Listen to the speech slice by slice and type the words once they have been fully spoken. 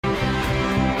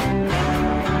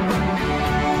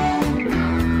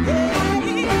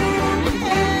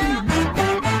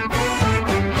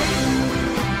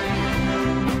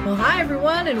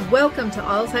Welcome to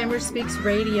Alzheimer's Speaks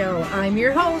Radio. I'm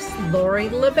your host, Lori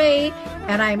LeBay,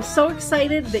 and I'm so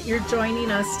excited that you're joining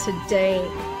us today.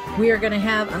 We are going to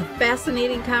have a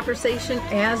fascinating conversation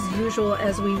as usual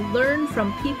as we learn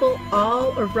from people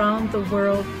all around the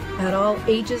world at all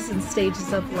ages and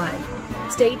stages of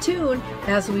life. Stay tuned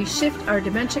as we shift our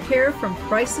dementia care from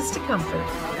crisis to comfort.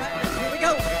 Here we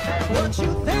go. What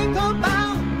you think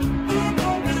about,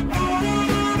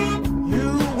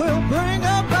 you will bring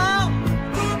about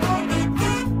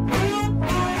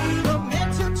the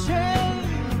mental change.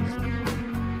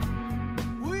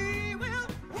 We will.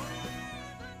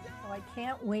 I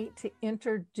can't wait to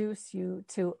introduce you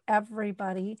to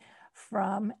everybody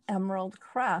from Emerald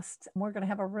Crest. We're going to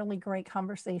have a really great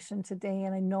conversation today,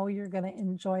 and I know you're going to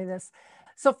enjoy this.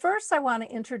 So first, I want to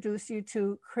introduce you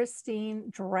to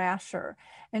Christine Drasher,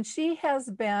 and she has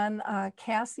been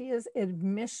Cassia's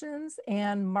admissions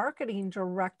and marketing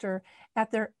director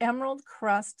at their Emerald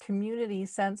Crest community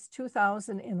since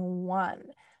 2001.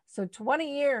 So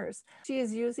 20 years. She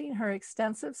is using her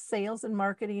extensive sales and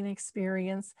marketing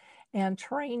experience and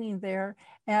training there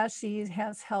as she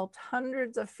has helped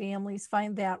hundreds of families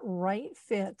find that right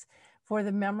fit for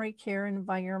the memory care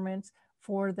environment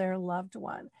for their loved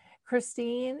one.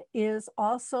 Christine is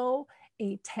also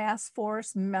a task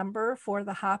force member for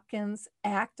the Hopkins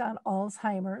Act on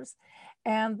Alzheimer's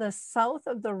and the South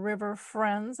of the River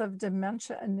Friends of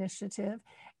Dementia Initiative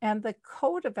and the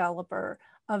co-developer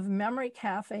of memory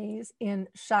cafes in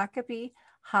Shakopee,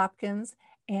 Hopkins,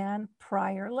 and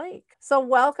Prior Lake. So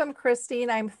welcome, Christine.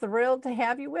 I'm thrilled to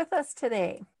have you with us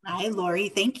today. Hi, Lori.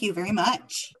 Thank you very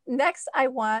much. Next, I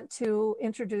want to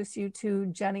introduce you to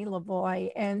Jenny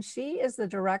Lavoie, and she is the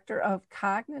Director of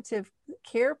Cognitive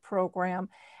Care Program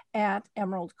at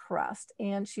Emerald Crest.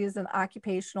 And she is an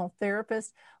occupational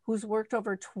therapist who's worked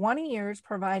over 20 years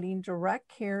providing direct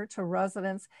care to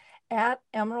residents at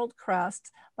Emerald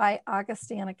Crest by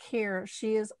Augustana Care.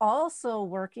 She is also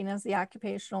working as the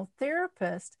occupational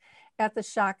therapist at the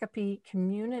Shakopee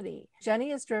community.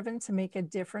 Jenny is driven to make a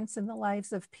difference in the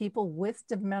lives of people with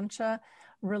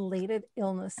dementia-related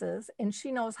illnesses, and she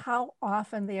knows how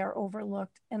often they are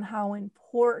overlooked and how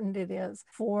important it is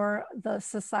for the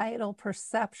societal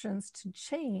perceptions to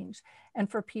change and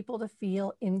for people to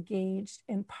feel engaged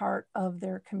and part of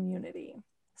their community.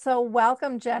 So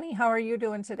welcome, Jenny. How are you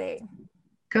doing today?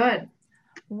 Good.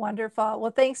 Wonderful.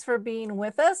 Well, thanks for being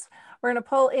with us. We're going to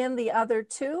pull in the other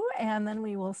two, and then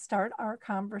we will start our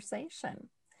conversation.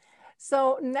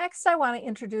 So next, I want to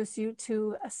introduce you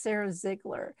to Sarah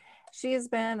Ziegler. She has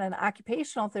been an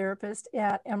occupational therapist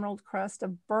at Emerald Crest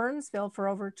of Burnsville for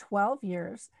over 12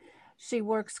 years. She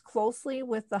works closely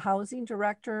with the housing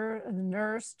director, the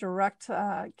nurse, direct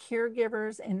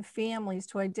caregivers, and families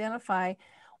to identify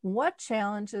what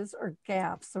challenges or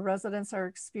gaps the residents are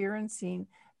experiencing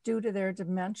due to their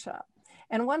dementia.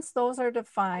 And once those are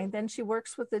defined, then she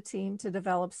works with the team to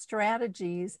develop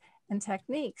strategies and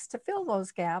techniques to fill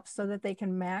those gaps so that they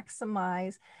can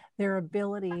maximize their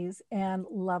abilities and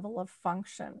level of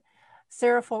function.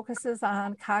 Sarah focuses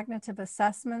on cognitive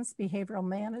assessments, behavioral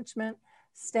management,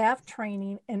 staff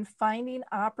training, and finding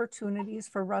opportunities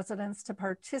for residents to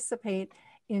participate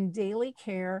in daily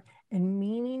care and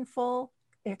meaningful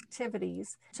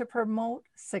activities to promote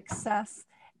success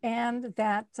and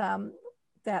that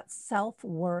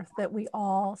self-worth that we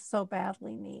all so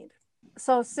badly need.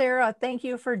 So Sarah, thank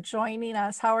you for joining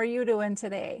us. How are you doing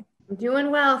today? I'm doing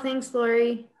well. Thanks,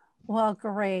 Lori. Well,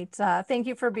 great. Thank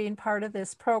you for being part of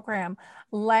this program.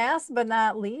 Last but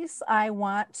not least, I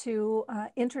want to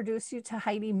introduce you to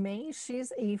Heidi May.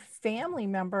 She's a family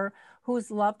member whose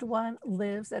loved one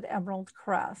lives at Emerald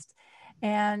Crest.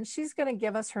 And she's going to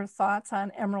give us her thoughts on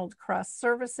Emerald Crest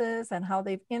services and how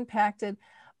they've impacted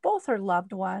both her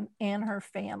loved one and her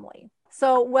family.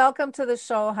 So welcome to the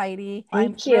show, Heidi.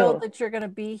 I'm thrilled that you're going to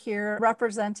be here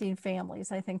representing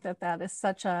families. I think that is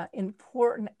such an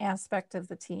important aspect of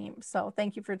the team. So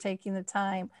thank you for taking the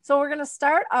time. So we're going to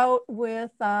start out with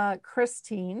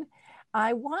Christine.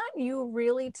 I want you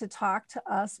really to talk to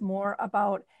us more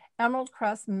about Emerald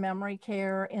Crest Memory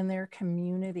Care in their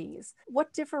communities.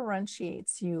 What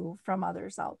differentiates you from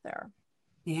others out there?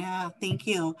 Yeah, thank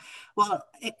you. Well,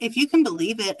 if you can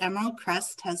believe it, Emerald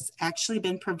Crest has actually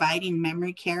been providing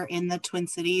memory care in the Twin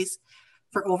Cities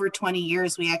for over 20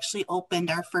 years. We actually opened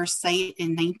our first site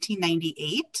in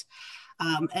 1998.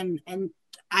 And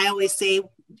I always say,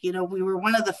 you know, we were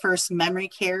one of the first memory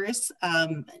cares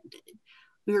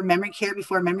we were memory care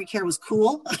before memory care was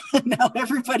cool. Now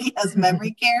everybody has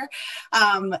memory care.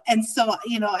 And so,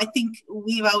 I think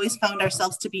we've always found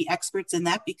ourselves to be experts in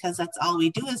that because that's all we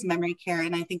do is memory care.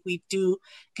 And I think we do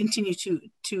continue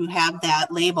to have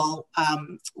that label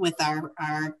with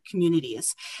our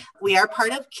communities. We are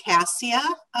part of CASIA,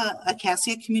 a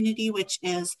CASIA community, which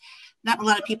is not a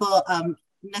lot of people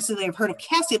necessarily have heard of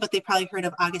CASIA, but they probably heard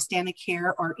of Augustana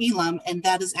Care or ELUM, and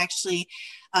that is actually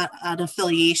an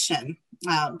affiliation.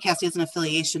 CASIA is an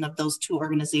affiliation of those two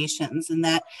organizations, and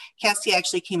that CASIA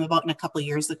actually came about in a couple of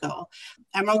years ago.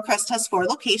 Emerald Crest has 4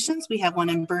 locations. We have one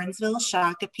in Burnsville,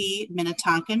 Shakopee,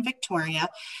 Minnetonka, and Victoria.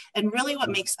 And really what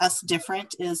makes us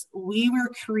different is we were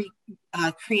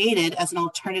created as an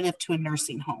alternative to a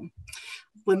nursing home.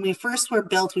 When we first were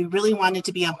built, we really wanted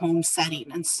to be a home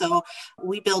setting. And so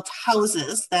we built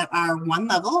houses that are one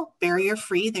level, barrier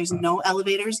free. There's no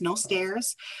elevators, no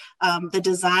stairs. The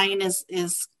design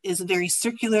is very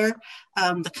circular.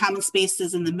 The common space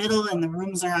is in the middle and the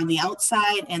rooms are on the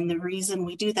outside. And the reason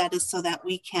we do that is so that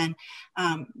we can,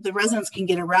 the residents can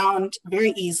get around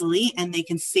very easily and they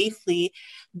can safely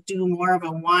do more of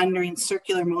a wandering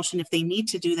circular motion if they need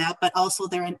to do that, but also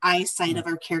they're an eyesight of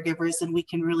our caregivers and we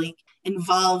can really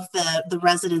involve the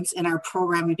residents in our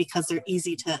programming because they're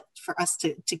easy for us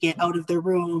to get out of their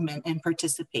room and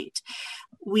participate.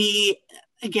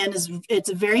 Again,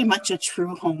 it's very much a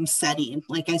true home setting.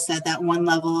 Like I said, that one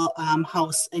level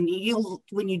house, and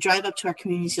when you drive up to our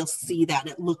communities, you'll see that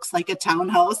it looks like a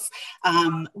townhouse.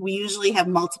 We usually have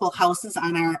multiple houses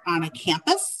on a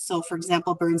campus. So, for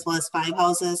example, Burnsville has 5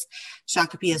 houses,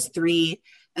 Shakopee has 3,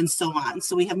 and so on.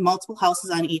 So we have multiple houses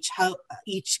on each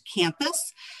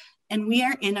campus. And we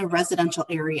are in a residential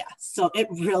area. So it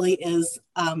really is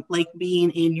like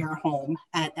being in your home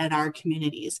at our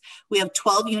communities. We have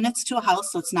 12 units to a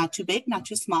house, so it's not too big, not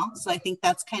too small. So I think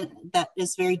that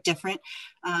is very different.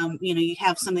 You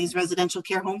have some of these residential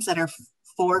care homes that are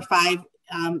 4 or 5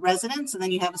 residents, and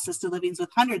then you have assisted livings with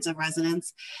hundreds of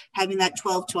residents. Having that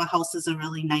 12 to a house is a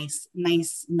really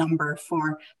nice number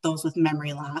for those with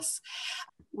memory loss.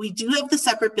 We do have the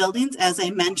separate buildings, as I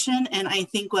mentioned, and I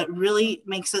think what really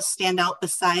makes us stand out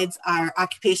besides our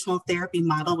occupational therapy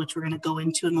model, which we're going to go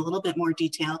into in a little bit more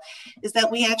detail, is that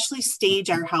we actually stage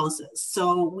our houses.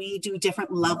 So we do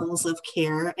different levels of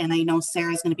care, and I know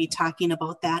Sarah's going to be talking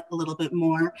about that a little bit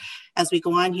more as we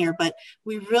go on here, but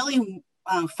we really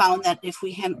found that if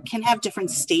we can have different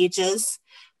stages,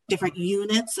 different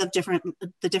units of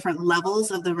the different levels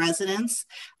of the residents,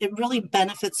 it really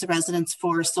benefits the residents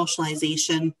for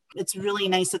socialization. It's really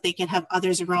nice that they can have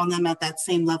others around them at that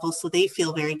same level so they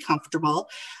feel very comfortable.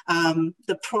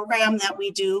 The program that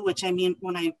we do, which I mean,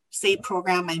 when I say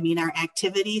program, I mean our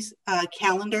activities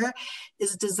calendar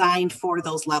is designed for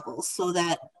those levels so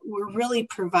that we're really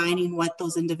providing what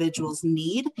those individuals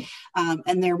need,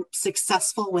 and they're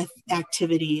successful with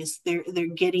activities. They're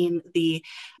getting the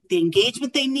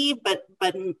engagement they need, but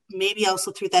maybe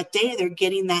also through that day, they're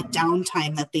getting that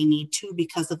downtime that they need too,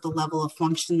 because of the level of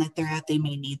function that they're at, they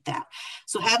may need that.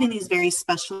 So having these very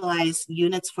specialized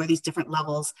units for these different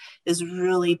levels is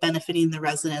really benefiting the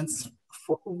residents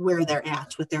for where they're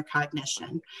at with their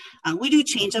cognition. We do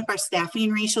change up our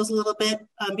staffing ratios a little bit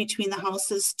between the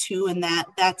houses too, and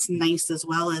that's nice as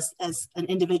well as an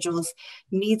individual's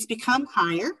needs become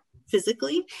higher.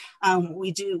 Physically,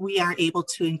 we are able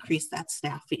to increase that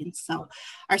staffing. So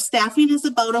our staffing is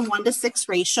about a 1-to-6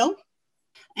 ratio,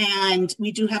 and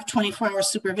we do have 24-hour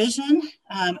supervision,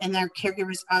 and our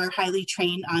caregivers are highly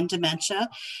trained on dementia.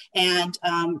 And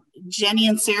Jenny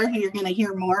and Sarah, who you're going to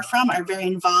hear more from, are very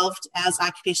involved as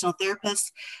occupational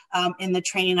therapists in the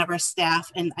training of our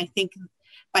staff. And I think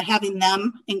by having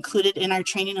them included in our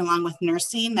training along with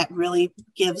nursing, that really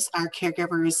gives our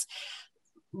caregivers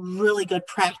really good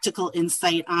practical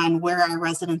insight on where our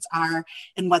residents are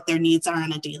and what their needs are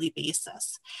on a daily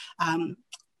basis.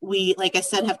 We, like I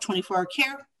said, have 24-hour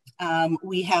care.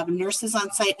 We have nurses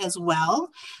on site as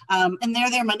well, and they're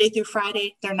there Monday through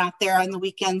Friday. They're not there on the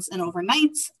weekends and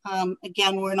overnights.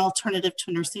 Again, we're an alternative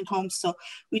to nursing homes, so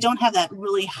we don't have that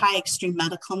really high extreme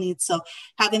medical needs. So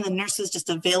having the nurses just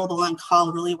available on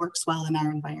call really works well in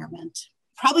our environment.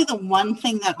 Probably the one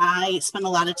thing that I spend a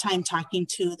lot of time talking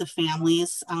to the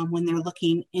families when they're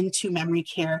looking into memory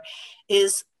care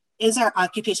is our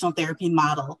occupational therapy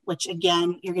model, which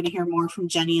again, you're going to hear more from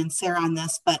Jenny and Sarah on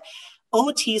this, but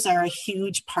OTs are a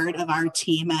huge part of our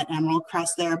team at Emerald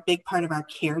Crest. They're a big part of our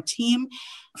care team.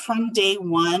 From day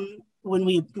one, when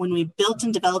we built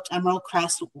and developed Emerald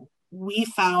Crest, we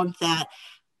found that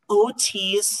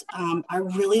OTs are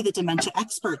really the dementia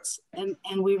experts. And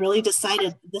we really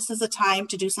decided this is a time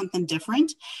to do something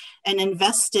different and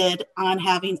invested on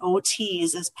having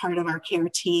OTs as part of our care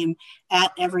team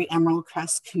at every Emerald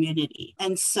Crest community.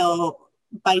 And so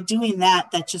by doing that,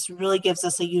 that just really gives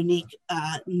us a unique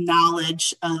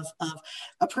knowledge of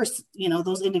a person,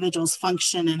 those individuals'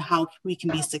 function and how we can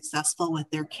be successful with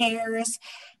their cares,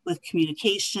 with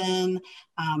communication,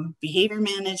 behavior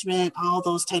management, all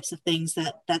those types of things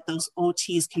that those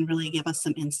OTs can really give us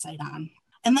some insight on.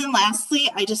 And then lastly,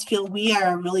 I just feel we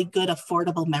are a really good,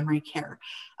 affordable memory care.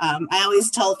 I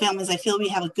always tell families, I feel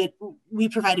we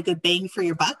provide a good bang for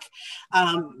your buck.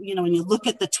 When you look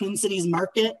at the Twin Cities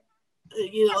market,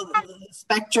 the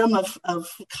spectrum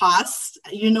of costs,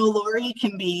 Lori,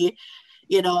 can be,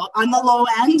 on the low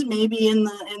end, maybe in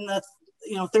the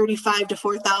 $35,000 to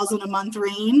 $4,000 a month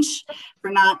range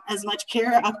for not as much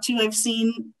care, up to I've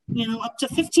seen, up to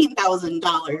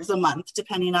 $15,000 a month,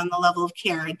 depending on the level of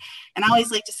care. And I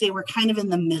always like to say we're kind of in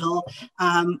the middle.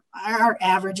 Our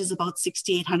average is about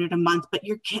 $6,800 a month, but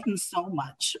you're getting so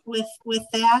much with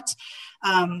that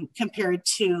compared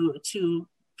to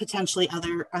potentially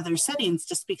other settings,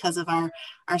 just because of our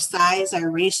size, our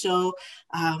ratio,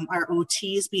 our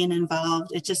OTs being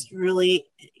involved. It just really,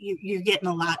 you're getting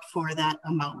a lot for that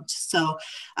amount. So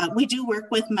we do work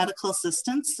with medical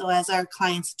assistants. So as our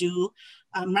clients do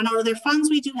run out of their funds,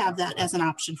 we do have that as an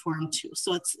option for them too.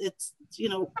 So it's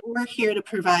we're here to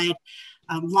provide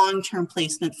long-term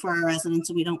placement for our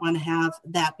residents, and we don't want to have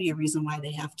that be a reason why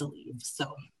they have to leave.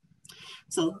 So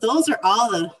those are all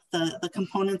the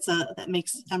components that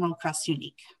makes Emerald Crest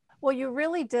unique. Well, you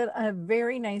really did a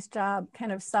very nice job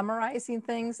kind of summarizing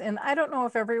things. And I don't know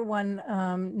if everyone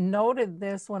noted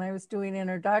this when I was doing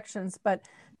introductions, but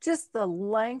just the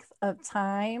length of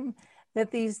time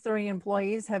that these 3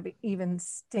 employees have even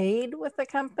stayed with the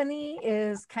company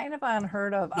is kind of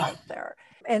unheard of out there.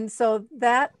 And so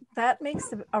that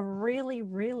makes a really,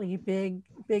 really big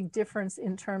difference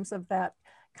in terms of that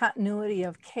continuity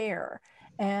of care,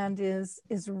 and is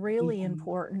really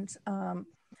important,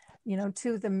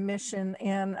 to the mission.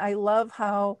 And I love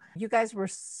how you guys were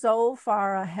so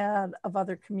far ahead of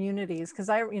other communities, because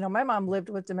my mom lived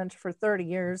with dementia for 30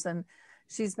 years and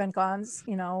she's been gone,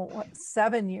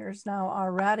 7 years now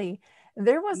already.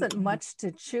 There wasn't much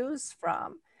to choose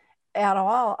from at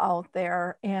all out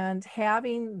there, and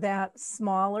having that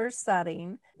smaller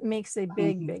setting makes a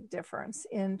big difference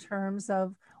in terms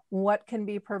of what can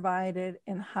be provided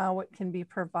and how it can be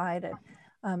provided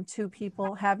to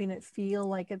people, having it feel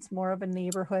like it's more of a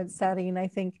neighborhood setting. I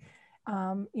think,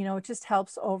 it just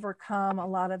helps overcome a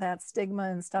lot of that stigma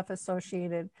and stuff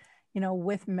associated,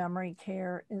 with memory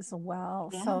care as well.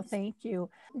 Yes. So thank you.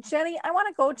 Jenny, I want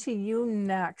to go to you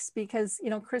next because,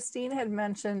 Christine had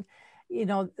mentioned,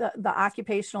 the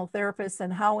occupational therapists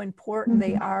and how important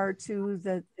they are to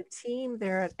the team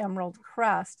there at Emerald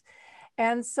Crest.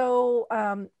 And so,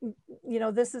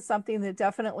 this is something that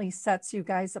definitely sets you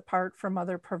guys apart from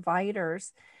other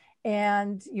providers.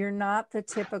 And you're not the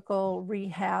typical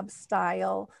rehab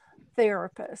style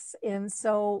therapist. And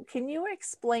so can you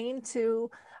explain to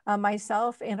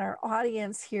myself and our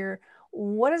audience here,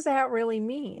 what does that really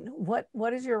mean? What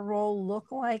does your role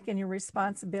look like and your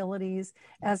responsibilities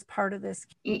as part of this?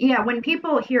 Yeah, when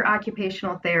people hear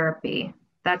occupational therapy,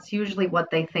 that's usually what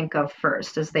they think of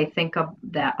first, is they think of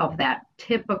that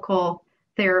typical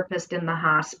therapist in the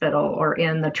hospital or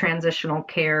in the transitional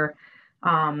care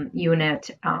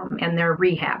unit, and they're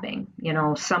rehabbing,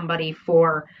 somebody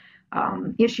for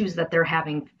issues that they're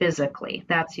having physically.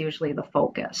 That's usually the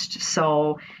focus.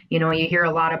 So, you hear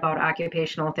a lot about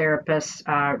occupational therapists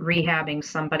rehabbing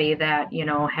somebody that,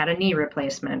 had a knee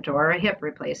replacement or a hip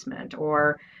replacement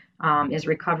or is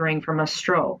recovering from a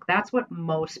stroke. That's what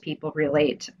most people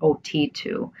relate OT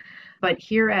to. But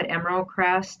here at Emerald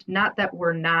Crest, not that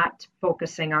we're not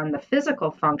focusing on the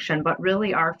physical function, but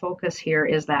really our focus here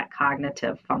is that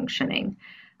cognitive functioning.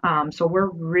 So we're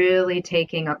really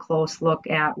taking a close look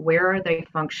at where are they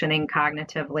functioning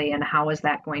cognitively and how is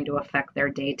that going to affect their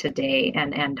day-to-day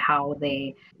and how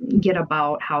they get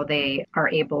about how they are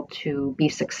able to be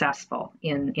successful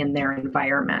in their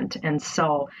environment. And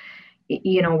so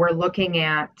we're looking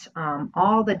at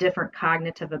all the different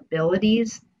cognitive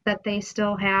abilities that they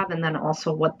still have, and then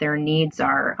also what their needs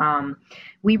are.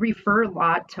 We refer a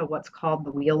lot to what's called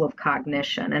the wheel of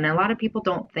cognition, and a lot of people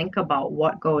don't think about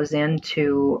what goes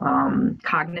into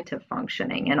cognitive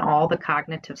functioning and all the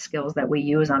cognitive skills that we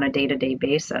use on a day-to-day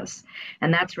basis.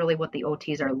 And that's really what the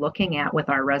OTs are looking at with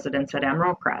our residents at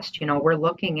Emerald Crest. We're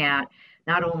looking at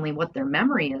not only what their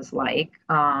memory is like,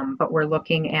 but we're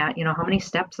looking at, how many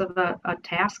steps of a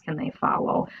task can they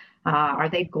follow? Are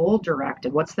they goal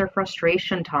directed? What's their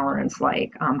frustration tolerance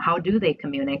like? How do they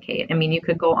communicate? I mean, you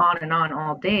could go on and on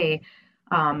all day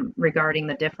regarding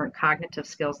the different cognitive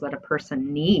skills that a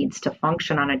person needs to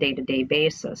function on a day-to-day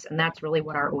basis. And that's really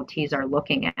what our OTs are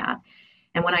looking at.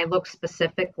 And when I look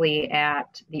specifically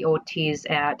at the OTs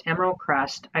at Emerald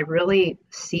Crest, I really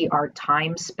see our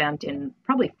time spent in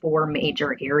probably 4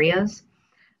 major areas.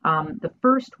 The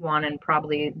first one, and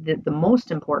probably the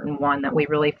most important one that we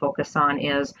really focus on,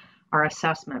 is our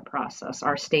assessment process,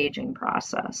 our staging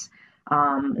process.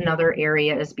 Another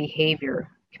area is behavior,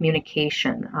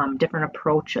 communication, different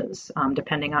approaches,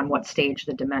 depending on what stage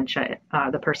the dementia,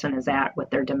 the person is at with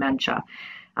their dementia.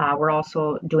 We're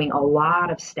also doing a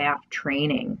lot of staff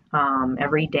training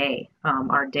every day.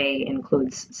 Our day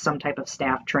includes some type of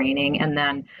staff training. And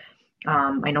then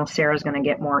I know Sarah's going to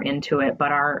get more into it,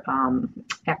 but our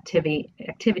activity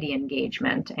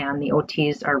engagement, and the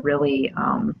OTs are really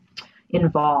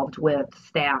involved with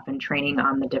staff and training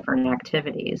on the different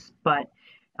activities. But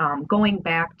going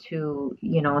back to,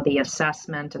 the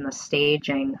assessment and the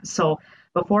staging. So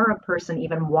before a person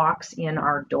even walks in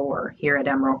our door here at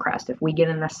Emerald Crest, if we get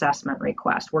an assessment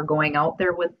request, we're going out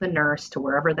there with the nurse to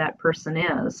wherever that person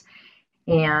is,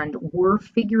 and we're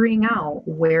figuring out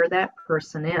where that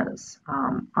person is.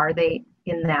 Are they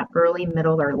in that early,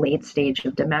 middle, or late stage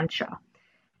of dementia?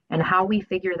 And how we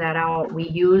figure that out, we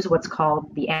use what's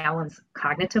called the Allen's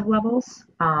cognitive levels.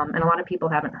 And a lot of people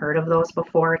haven't heard of those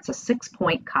before. It's a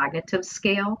 6-point cognitive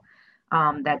scale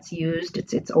that's used.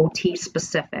 It's OT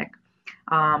specific.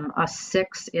 A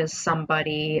 6 is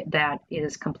somebody that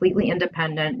is completely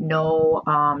independent, no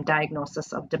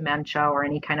diagnosis of dementia or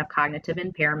any kind of cognitive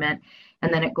impairment.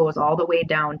 And then it goes all the way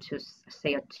down to,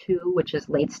 say, a 2, which is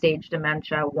late stage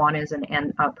dementia. 1 is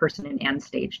a person in end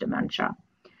stage dementia.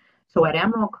 So at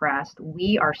Emerald Crest,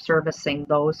 we are servicing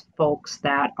those folks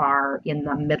that are in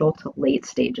the middle to late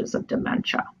stages of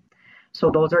dementia. So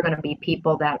those are going to be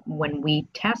people that when we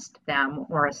test them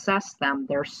or assess them,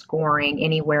 they're scoring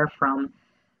anywhere from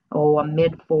a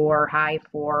mid 4, high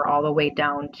 4, all the way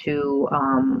down to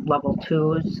level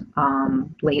 2s,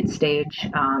 late stage.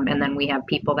 And then we have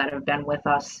people that have been with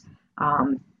us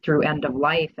through end of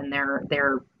life, and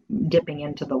they're dipping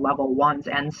into the level 1s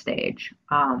end stage.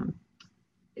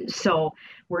 So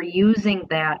we're using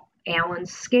that Allen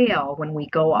scale when we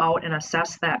go out and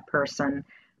assess that person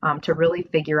to really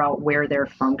figure out where they're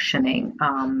functioning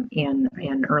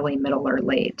in early, middle, or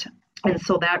late. And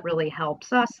so that really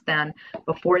helps us then,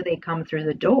 before they come through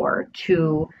the door,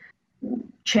 to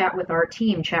chat with our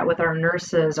team, chat with our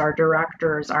nurses, our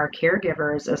directors, our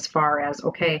caregivers, as far as,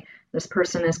 okay, this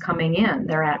person is coming in,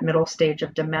 they're at middle stage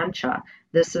of dementia.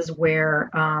 This is where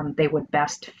they would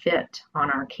best fit on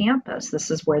our campus.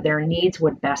 This is where their needs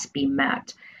would best be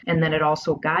met. And then it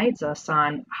also guides us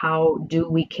on how do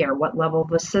we care? What level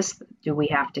of assistance do we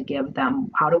have to give them?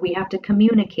 How do we have to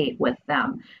communicate with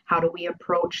them? How do we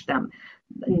approach them?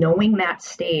 Knowing that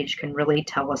stage can really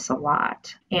tell us a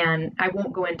lot. And I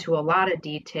won't go into a lot of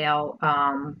detail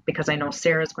because I know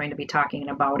Sarah's going to be talking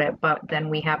about it, but then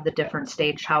we have the different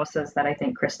stage houses that I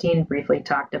think Christine briefly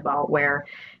talked about, where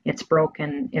it's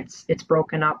broken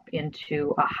up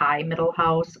into a high middle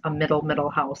house, a middle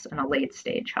house, and a late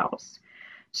stage house.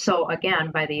 So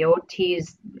again, by the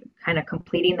OTs kind of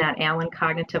completing that Allen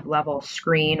cognitive level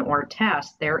screen or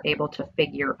test, they're able to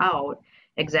figure out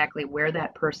exactly where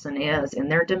that person is in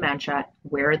their dementia,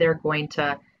 where they're going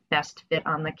to best fit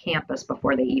on the campus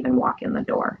before they even walk in the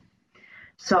door.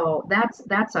 So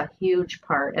that's a huge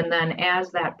part. And then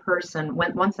as that person,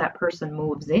 once that person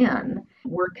moves in,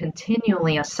 we're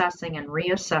continually assessing and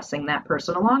reassessing that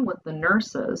person along with the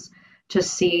nurses to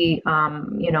see,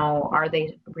 are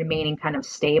they remaining kind of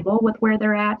stable with where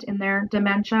they're at in their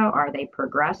dementia? Are they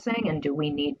progressing? And do we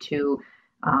need to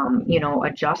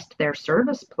adjust their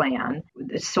service plan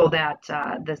so that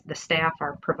the staff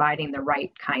are providing the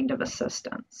right kind of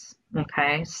assistance.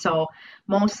 Okay, so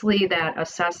mostly that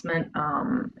assessment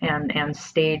and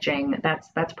staging,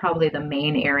 that's probably the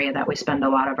main area that we spend a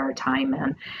lot of our time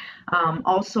in.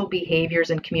 Also behaviors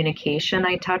and communication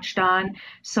I touched on.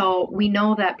 So we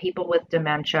know that people with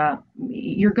dementia,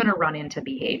 you're going to run into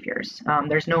behaviors.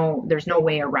 There's no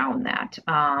way around that.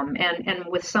 And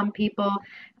with some people,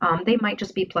 they might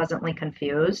just be pleasantly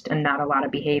confused and not a lot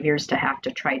of behaviors to have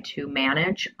to try to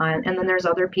manage. And then there's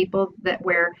other people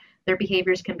where their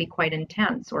behaviors can be quite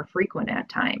intense or frequent at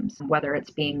times, whether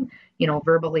it's being,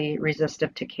 verbally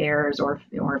resistive to cares or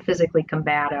physically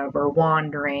combative or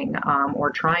wandering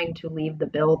or trying to leave the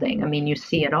building. I mean, you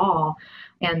see it all.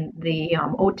 And the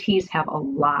OTs have a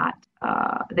lot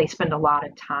they spend a lot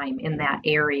of time in that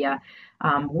area,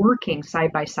 working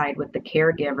side by side with the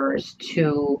caregivers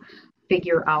to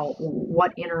figure out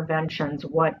what interventions,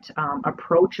 what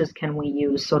approaches can we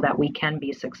use so that we can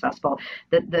be successful.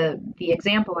 The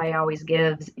example I always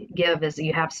give is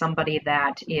you have somebody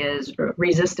that is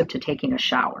resistant to taking a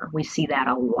shower. We see that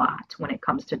a lot when it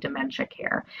comes to dementia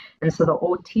care. And so the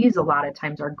OTs a lot of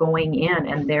times are going in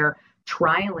and they're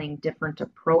trialing different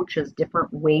approaches,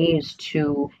 different ways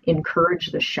to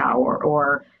encourage the shower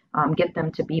or get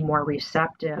them to be more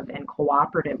receptive and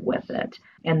cooperative with it.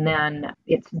 And then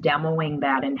it's demoing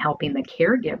that and helping the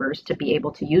caregivers to be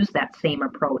able to use that same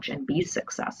approach and be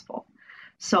successful.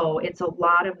 So it's a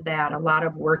lot of that, a lot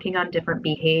of working on different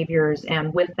behaviors.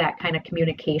 And with that kind of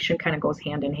communication kind of goes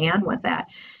hand in hand with that.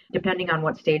 Depending on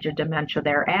what stage of dementia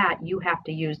they're at, you have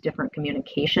to use different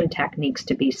communication techniques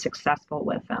to be successful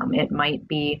with them. It might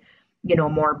be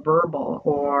more verbal,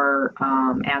 or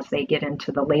as they get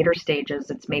into the later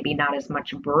stages, it's maybe not as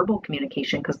much verbal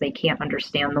communication because they can't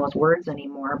understand those words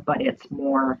anymore, but it's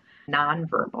more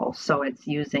nonverbal. So it's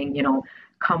using,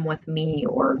 come with me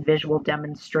or visual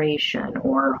demonstration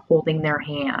or holding their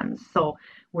hands. So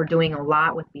we're doing a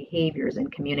lot with behaviors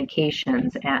and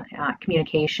communication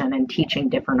and teaching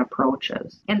different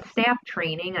approaches. And staff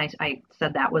training, I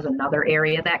said that was another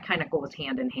area that kind of goes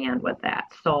hand in hand with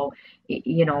that. So,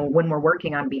 when we're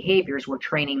working on behaviors, we're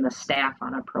training the staff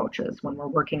on approaches. When we're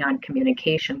working on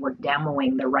communication, we're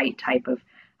demoing the right type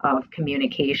of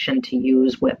communication to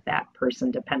use with that person,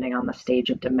 depending on the stage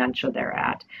of dementia they're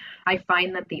at. I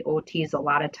find that the OTs a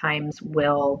lot of times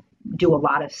will do a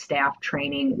lot of staff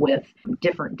training with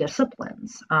different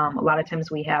disciplines. A lot of times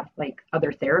we have like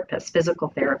other therapists,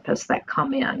 physical therapists that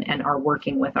come in and are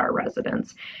working with our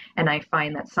residents. And I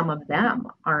find that some of them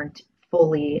aren't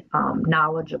fully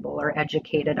knowledgeable or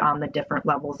educated on the different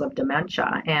levels of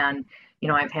dementia. And,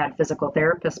 I've had physical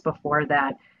therapists before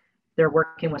that they're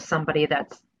working with somebody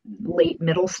that's late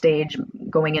middle stage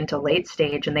going into late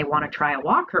stage and they want to try a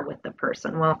walker with the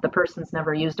person. Well, if the person's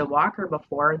never used a walker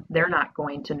before, they're not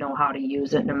going to know how to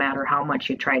use it no matter how much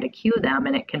you try to cue them,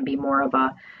 and it can be more of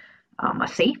a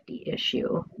safety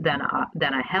issue than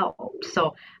a help.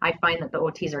 So I find that the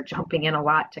OTs are jumping in a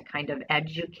lot to kind of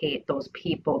educate those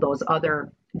people, those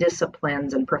other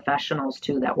disciplines and professionals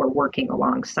too that we're working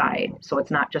alongside. So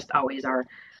it's not just always our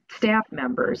staff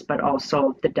members, but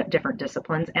also the different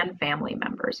disciplines and family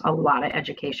members. A lot of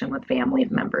education with family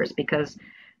members, because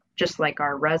just like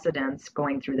our residents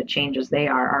going through the changes they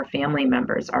are, our family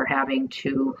members are having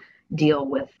to deal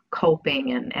with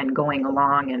coping and going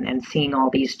along and seeing all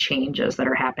these changes that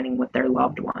are happening with their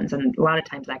loved ones. And a lot of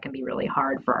times that can be really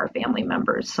hard for our family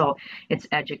members. So it's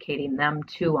educating them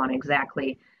too on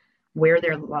exactly where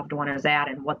their loved one is at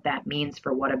and what that means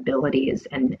for what abilities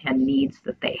and needs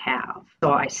that they have.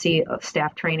 So I see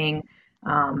staff training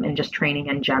and just training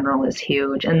in general is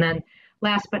huge. And then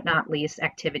last but not least,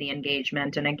 activity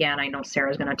engagement. And again, I know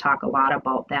Sarah's going to talk a lot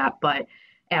about that, but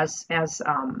as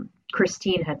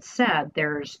Christine had said,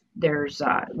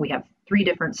 we have 3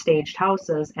 different staged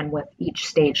houses, and with each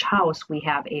staged house, we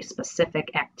have a specific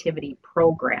activity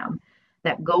program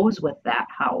that goes with that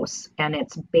house, and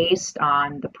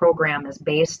the program is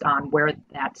based on where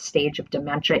that stage of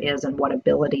dementia is and what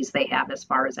abilities they have as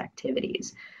far as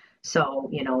activities. So,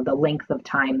 the length of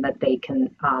time that they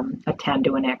can attend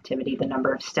to an activity, the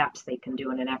number of steps they can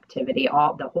do in an activity,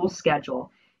 the whole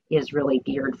schedule is really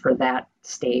geared for that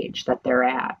stage that they're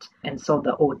at. And so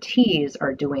the OTs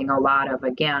are doing a lot of,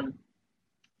 again,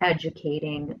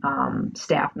 educating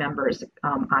staff members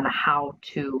on how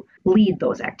to lead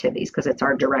those activities, because it's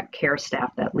our direct care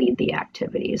staff that lead the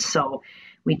activities. So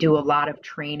we do a lot of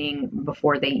training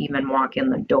before they even walk in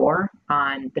the door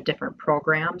on the different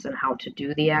programs and how to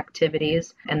do the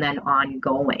activities, and then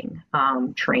ongoing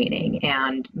training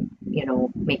and,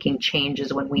 making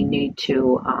changes when we need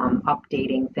to,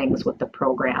 updating things with the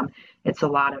program. It's a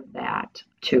lot of that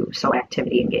too. So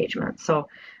activity engagement. So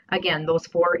again, those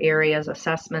 4 areas: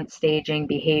 assessment, staging,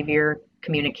 behavior,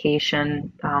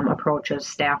 communication approaches,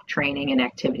 staff training, and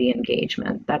activity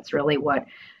engagement. That's really what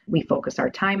we focus our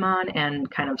time on and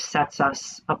kind of sets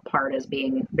us apart as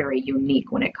being very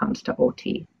unique when it comes to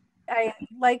OT. I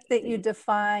like that you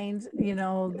defined,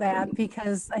 that,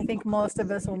 because I think most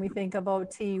of us, when we think of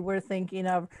OT, we're thinking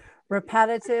of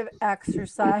repetitive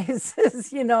exercises,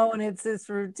 and it's this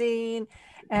routine,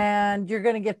 and you're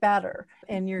going to get better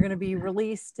and you're going to be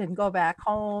released and go back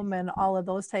home and all of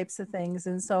those types of things.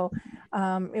 And so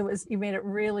you made it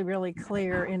really, really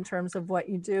clear in terms of what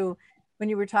you do. When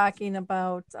you were talking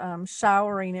about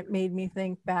showering, it made me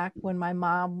think back when my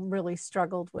mom really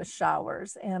struggled with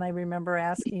showers. And I remember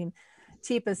asking,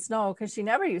 Teepa Snow, because she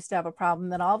never used to have a problem.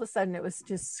 Then all of a sudden it was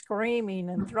just screaming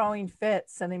and throwing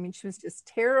fits. And I mean, she was just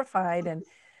terrified. And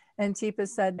Teepa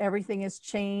said everything has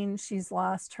changed. She's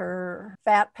lost her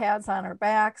fat pads on her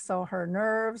back. So her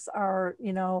nerves are,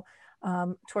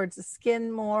 towards the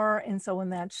skin more. And so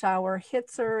when that shower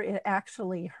hits her, it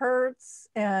actually hurts.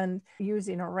 And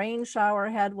using a rain shower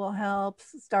head will help,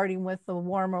 starting with the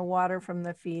warmer water from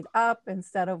the feet up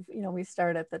instead of, we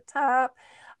start at the top.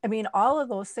 I mean, all of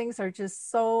those things are just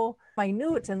so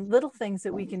minute and little things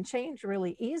that we can change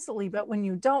really easily. But when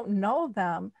you don't know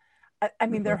them, I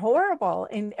mean, they're horrible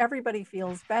and everybody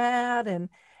feels bad and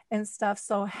stuff.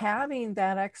 So having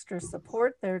that extra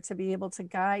support there to be able to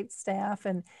guide staff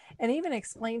and even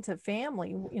explain to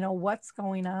family, what's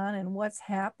going on and what's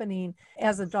happening.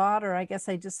 As a daughter, I guess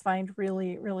I just find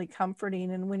really, really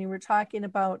comforting. And when you were talking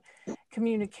about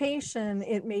communication,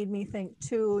 it made me think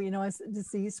too, as the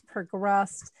disease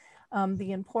progressed,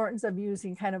 the importance of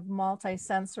using kind of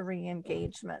multisensory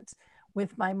engagement.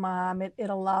 With my mom, it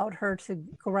allowed her to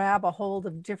grab a hold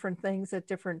of different things at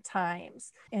different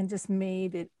times and just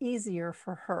made it easier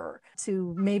for her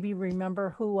to maybe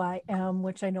remember who I am,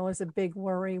 which I know is a big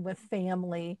worry with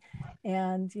family.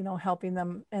 And, helping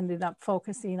them ended up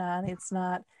focusing on, it's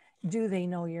not, do they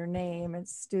know your name?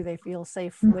 It's, do they feel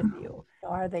safe with you?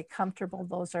 Are they comfortable?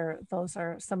 Those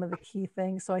are some of the key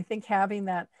things. So I think having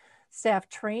that staff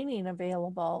training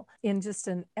available in just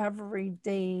an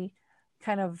everyday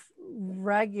kind of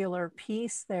regular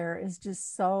piece there is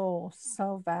just so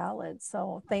valid.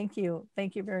 So thank you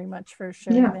very much for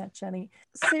sharing that, Jenny.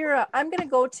 Sarah, I'm going to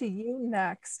go to you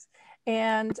next,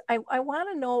 and I want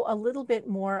to know a little bit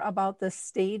more about the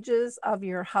stages of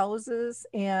your houses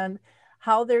and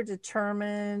how they're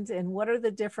determined and what are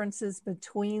the differences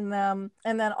between them,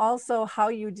 and then also how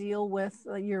you deal with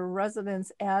your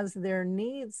residents as their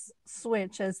needs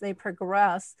switch as they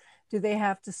progress. Do they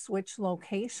have to switch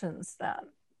locations then?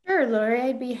 Sure, Lori,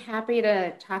 I'd be happy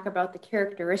to talk about the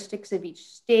characteristics of each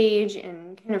stage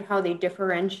and kind of how they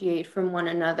differentiate from one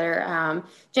another.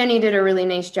 Jenny did a really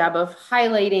nice job of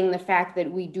highlighting the fact that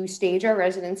we do stage our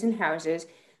residents in houses.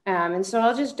 And so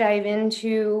I'll just dive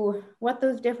into what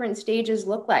those different stages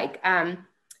look like.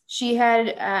 She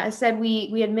had said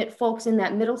we admit folks in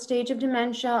that middle stage of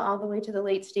dementia all the way to the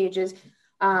late stages.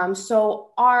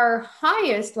 So our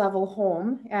highest level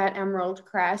home at Emerald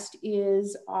Crest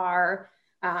is our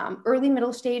early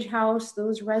middle stage house.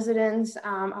 Those residents,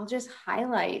 I'll just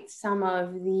highlight some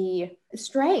of the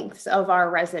strengths of our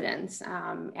residents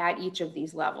at each of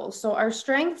these levels. So our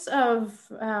strengths of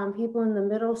people in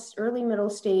the early middle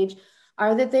stage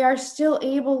are that they are still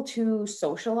able to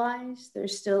socialize. They're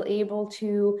still able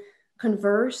to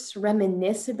converse,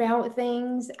 reminisce about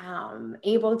things,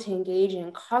 able to engage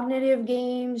in cognitive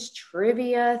games,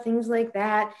 trivia, things like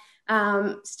that.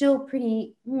 Still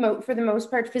pretty, for the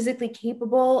most part, physically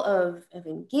capable of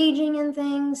engaging in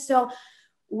things. So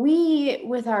we,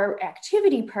 with our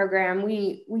activity program,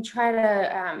 we try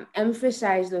to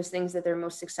emphasize those things that they're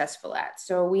most successful at.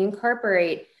 So we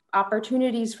incorporate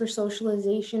opportunities for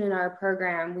socialization in our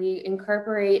program. We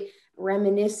incorporate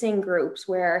reminiscing groups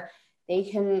where they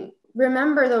can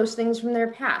remember those things from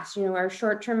their past. Our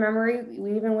short-term memory,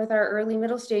 even with our early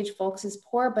middle stage folks, is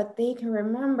poor, but they can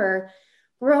remember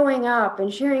growing up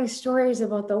and sharing stories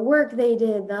about the work they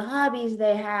did, the hobbies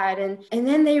they had. And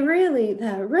then the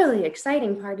really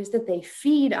exciting part is that they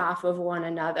feed off of one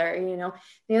another.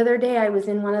 The other day I was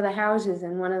in one of the houses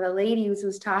and one of the ladies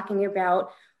was talking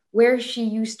about where she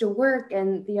used to work,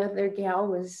 and the other gal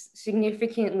was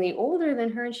significantly older than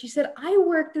her. And she said, I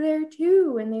worked there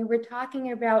too. And they were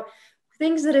talking about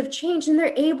things that have changed, and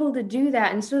they're able to do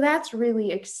that. And so that's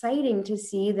really exciting to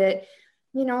see that,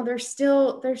 there's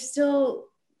still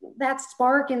that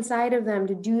spark inside of them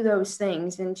to do those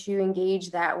things and to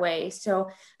engage that way. So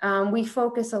we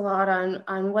focus a lot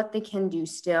on what they can do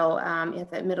still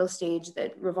at that middle stage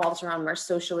that revolves around more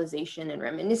socialization and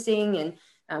reminiscing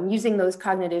and using those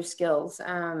cognitive skills.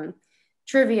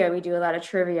 Trivia, we do a lot of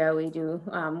trivia. We do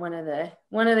one of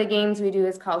the games we do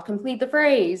is called Complete the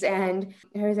Phrase. And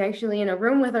I was actually in a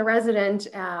room with a resident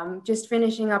just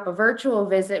finishing up a virtual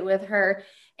visit with her,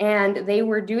 and they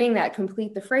were doing that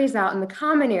Complete the Phrase out in the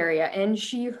common area. And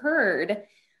she heard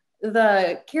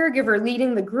the caregiver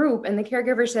leading the group, and the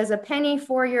caregiver says, a penny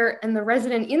for your, and the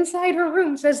resident inside her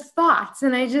room says thoughts.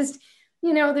 And I just,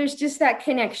 there's just that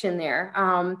connection there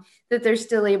that they're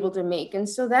still able to make. And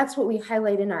so that's what we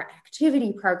highlight in our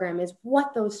activity program, is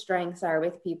what those strengths are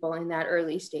with people in that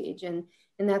early stage. And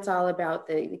that's all about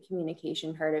the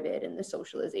communication part of it and the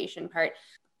socialization part.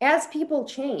 As people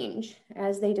change,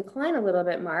 as they decline a little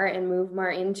bit more and move more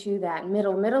into that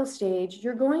middle stage,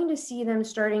 you're going to see them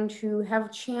starting to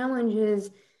have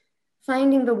challenges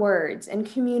finding the words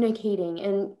and communicating,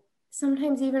 and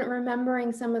sometimes even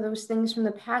remembering some of those things from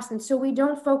the past. And so we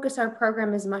don't focus our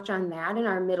program as much on that in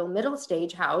our middle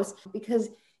stage house, because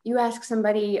you ask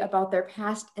somebody about their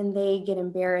past and they get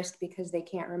embarrassed because they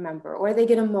can't remember, or they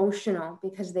get emotional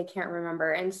because they can't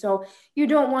remember. And so you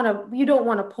don't want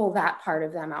to pull that part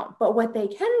of them out. But what they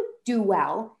can do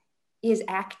well is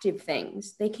active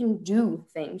things. They can do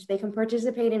things. They can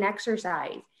participate in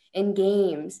exercise, in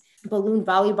games. Balloon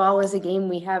volleyball is a game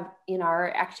we have in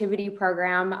our activity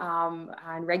program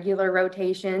on regular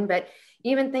rotation, but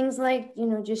even things like,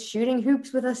 just shooting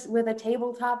hoops with a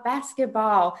tabletop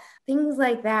basketball, things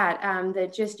like that,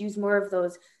 that just use more of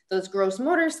those gross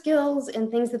motor skills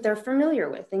and things that they're familiar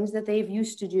with, things that they've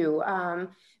used to do.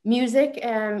 Music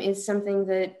is something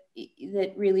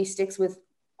that really sticks with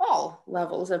all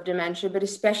levels of dementia, but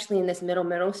especially in this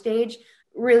middle stage,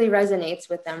 really resonates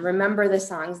with them. Remember the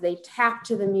songs, they tap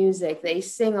to the music, they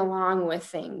sing along with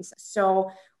things.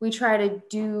 So we try to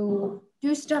do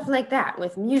stuff like that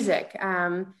with music.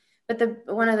 But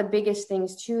one of the biggest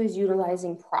things too is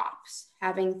utilizing props,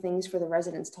 having things for the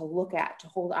residents to look at, to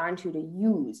hold on to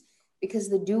use, because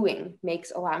the doing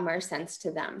makes a lot more sense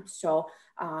to them. So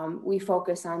we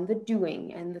focus on the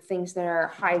doing and the things that are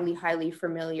highly, highly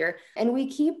familiar. And we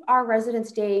keep our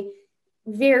residence day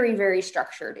very, very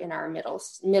structured in our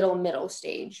middle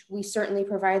stage. We certainly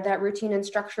provide that routine and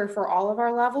structure for all of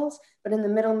our levels, but in the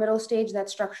middle stage, that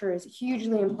structure is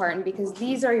hugely important, because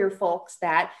these are your folks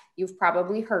that you've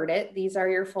probably heard it. These are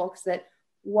your folks that,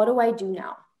 what do I do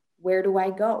now? Where do I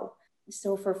go?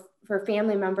 So for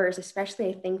family members, especially,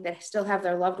 I think, that still have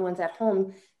their loved ones at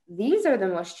home, these are the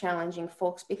most challenging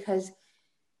folks, because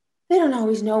they don't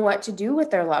always know what to do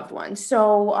with their loved ones.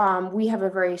 So we have a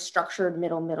very structured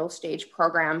middle stage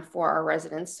program for our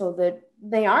residents, so that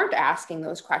they aren't asking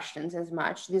those questions as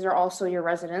much. These are also your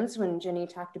residents. When Jenny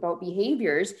talked about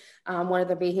behaviors, one of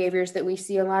the behaviors that we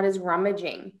see a lot is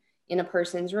rummaging in a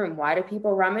person's room. Why do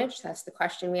people rummage? That's the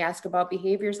question we ask about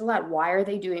behaviors a lot. Why are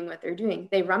they doing what they're doing?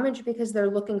 They rummage because they're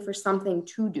looking for something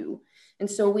to do.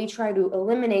 And so we try to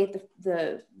eliminate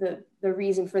the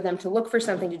reason for them to look for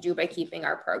something to do by keeping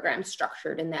our program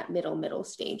structured in that middle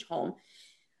stage home.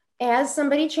 As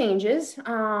somebody changes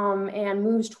and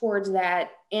moves towards that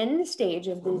end stage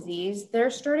of disease, they're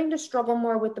starting to struggle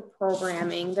more with the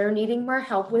programming. They're needing more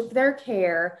help with their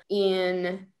care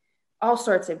in all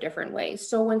sorts of different ways.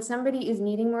 So when somebody is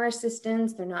needing more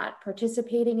assistance, they're not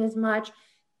participating as much,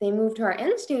 they move to our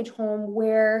end stage home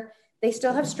where they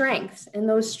still have strengths, and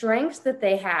those strengths that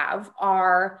they have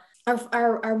are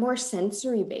more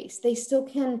sensory based. They still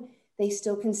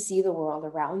can see the world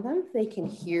around them. They can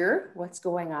hear what's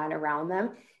going on around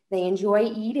them. They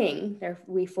enjoy eating.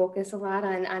 We focus a lot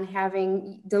on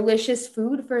having delicious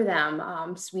food for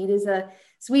them. Sweet is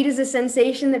a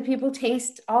sensation that people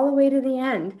taste all the way to the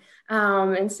end.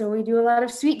 And so we do a lot of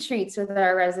sweet treats with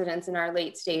our residents in our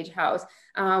late stage house.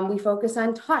 We focus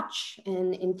on touch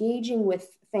and engaging with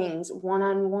things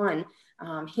one-on-one.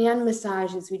 Hand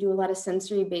massages, we do a lot of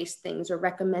sensory-based things, or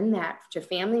recommend that to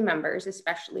family members,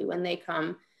 especially when they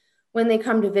come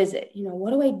to visit.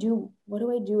 What do I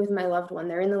do with my loved one?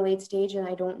 They're in the late stage and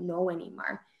I don't know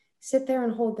anymore. Sit there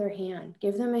and hold their hand,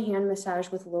 give them a hand massage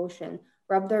with lotion,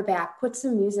 rub their back, put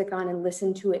some music on and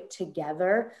listen to it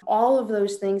together. All of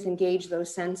those things engage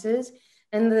those senses.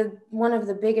 And one of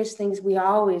the biggest things we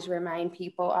always remind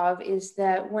people of is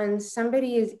that when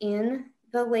somebody is in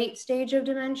the late stage of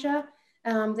dementia,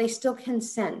 they still can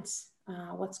sense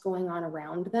what's going on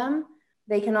around them.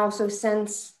 They can also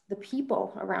sense the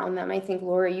people around them. I think,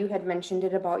 Laura, you had mentioned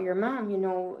it about your mom.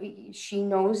 She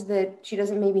knows that she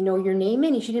doesn't maybe know your name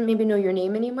she didn't maybe know your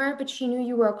name anymore, but she knew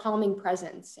you were a calming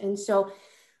presence. And so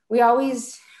we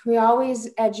always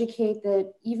educate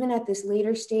that even at this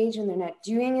later stage, and they're not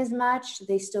doing as much,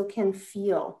 they still can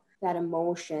feel that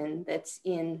emotion that's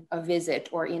in a visit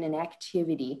or in an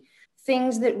activity.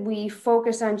 Things that we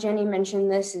focus on, Jenny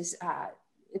mentioned this, is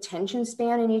attention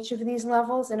span in each of these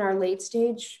levels. In our late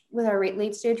stage, with our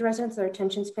late stage residents, their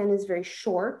attention span is very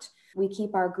short. We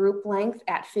keep our group length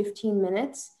at 15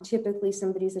 minutes. Typically,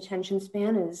 somebody's attention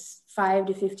span is 5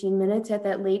 to 15 minutes at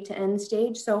that late to end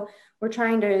stage. So we're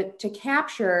trying to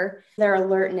capture their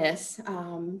alertness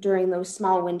during those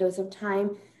small windows of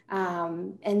time.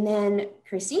 And then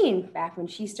Christine, back when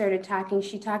she started talking,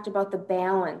 she talked about the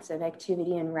balance of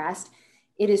activity and rest.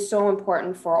 It is so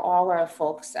important for all our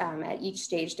folks at each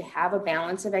stage to have a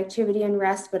balance of activity and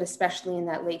rest, but especially in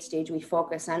that late stage, we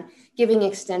focus on giving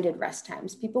extended rest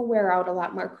times. People wear out a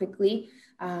lot more quickly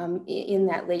in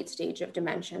that late stage of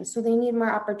dementia. So they need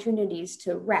more opportunities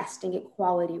to rest and get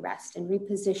quality rest and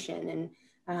reposition. And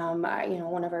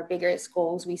one of our biggest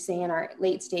goals we say in our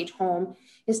late stage home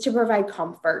is to provide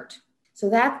comfort. So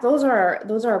those are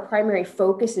our primary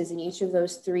focuses in each of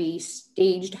those 3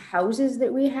 staged houses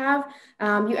that we have.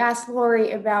 You asked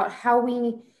Lori about how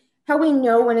we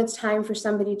know when it's time for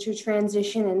somebody to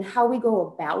transition and how we go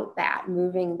about that,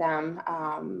 moving them,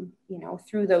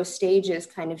 through those stages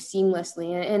kind of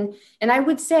seamlessly. And I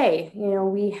would say,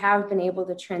 we have been able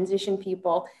to transition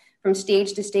people from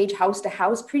stage to stage, house to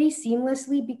house pretty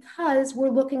seamlessly because we're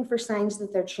looking for signs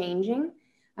that they're changing.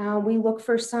 We look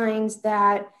for signs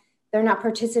that they're not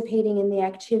participating in the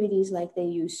activities like they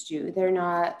used to.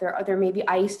 They're maybe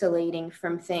isolating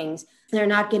from things. They're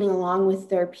not getting along with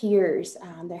their peers.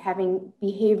 They're having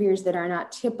behaviors that are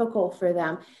not typical for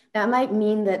them. That might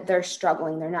mean that they're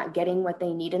struggling. They're not getting what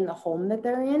they need in the home that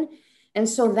they're in. And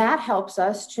so that helps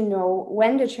us to know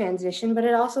when to transition, but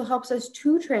it also helps us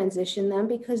to transition them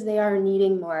because they are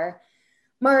needing more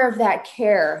of that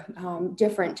care,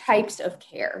 different types of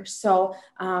care. So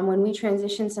when we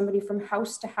transition somebody from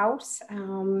house to house,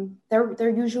 they're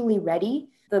usually ready.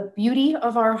 The beauty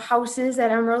of our houses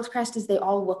at Emerald Crest is they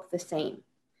all look the same.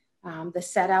 The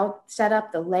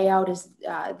setup, the layout is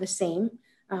the same.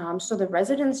 So the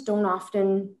residents don't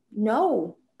often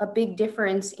know a big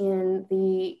difference in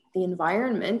the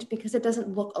environment because it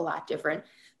doesn't look a lot different.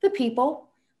 The people,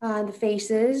 the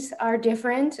faces are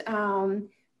different.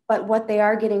 But what they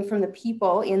are getting from the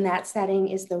people in that setting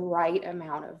is the right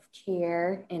amount of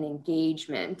care and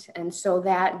engagement. And so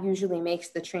that usually makes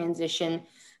the transition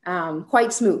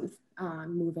quite smooth,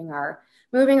 moving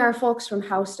our folks from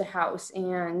house to house.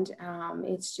 And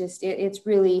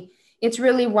it's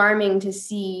really warming to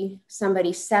see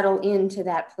somebody settle into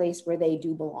that place where they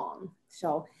do belong.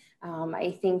 So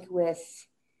I think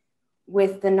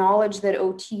with the knowledge that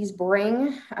OTs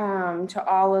bring to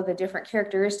all of the different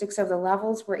characteristics of the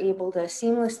levels, we're able to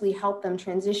seamlessly help them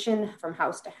transition from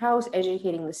house to house,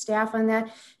 educating the staff on that,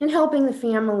 and helping the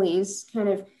families kind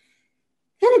of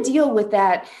deal with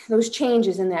those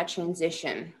changes in that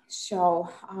transition. So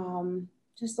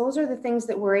just those are the things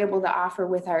that we're able to offer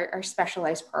with our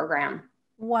specialized program.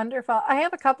 Wonderful. I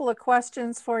have a couple of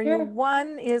questions for you. Sure.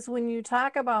 One is when you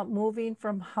talk about moving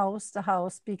from house to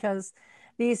house, because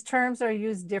these terms are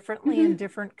used differently in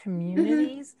different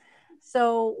communities.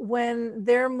 So when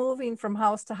they're moving from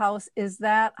house to house, is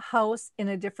that house in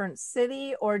a different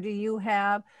city, or do you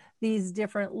have these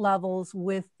different levels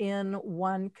within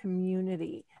one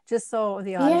community? Just so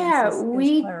the audience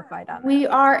is clarified on that. We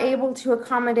are able to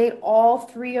accommodate all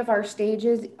 3 of our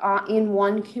stages in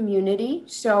one community.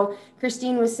 So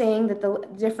Christine was saying that the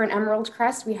different Emerald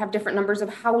Crest, we have different numbers of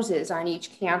houses on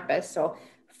each campus. So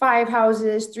 5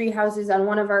 houses, 3 houses. On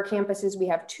one of our campuses, we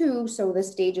have 2. So the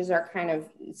stages are kind of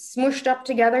smushed up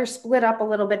together, split up a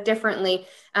little bit differently.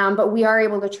 But we are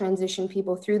able to transition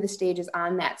people through the stages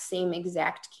on that same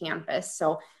exact campus.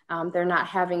 So they're not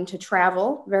having to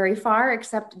travel very far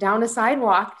except down a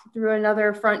sidewalk through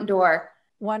another front door.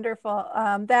 Wonderful.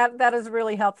 That is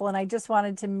really helpful. And I just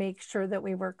wanted to make sure that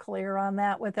we were clear on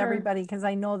that with everybody, because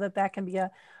I know that can be a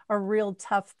real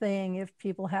tough thing if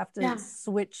people have to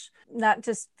switch, not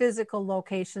just physical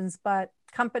locations, but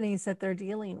companies that they're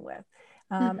dealing with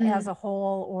as a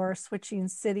whole, or switching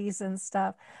cities and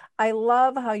stuff. I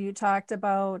love how you talked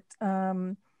about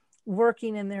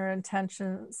working in their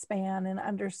attention span and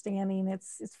understanding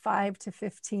it's 5 to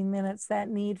 15 minutes, that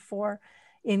need for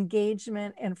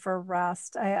engagement and for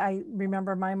rest. I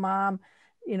remember my mom,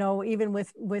 even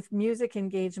with music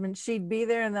engagement, she'd be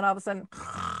there and then all of a sudden,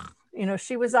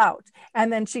 she was out,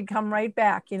 and then she'd come right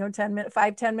back, 10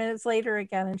 minutes later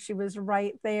again, and she was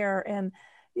right there. And,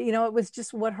 it was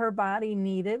just what her body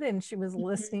needed, and she was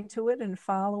listening to it and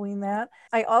following that.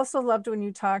 I also loved when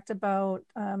you talked about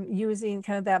using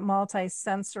kind of that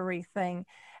multi-sensory thing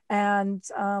and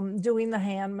doing the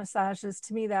hand massages.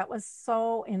 To me, that was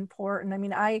so important. I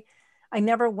mean, I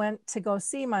never went to go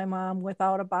see my mom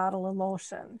without a bottle of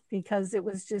lotion, because it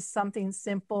was just something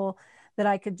simple that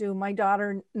I could do. My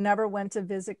daughter never went to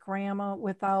visit grandma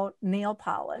without nail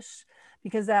polish,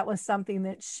 because that was something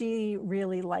that she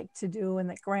really liked to do and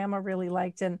that grandma really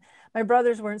liked. And my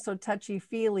brothers weren't so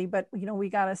touchy-feely, but we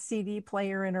got a CD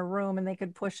player in her room and they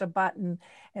could push a button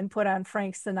and put on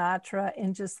Frank Sinatra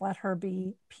and just let her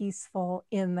be peaceful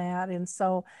in that. And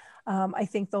so I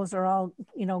think those are all,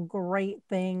 great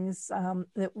things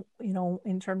that,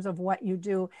 in terms of what you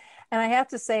do. And I have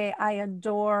to say, I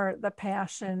adore the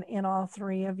passion in all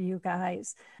 3 of you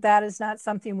guys. That is not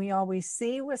something we always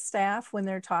see with staff when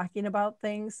they're talking about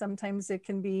things. Sometimes it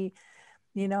can be,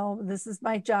 this is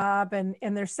my job, and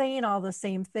they're saying all the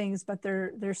same things, but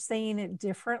they're saying it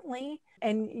differently.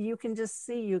 And you can just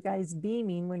see you guys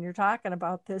beaming when you're talking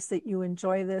about this, that you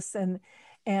enjoy this, and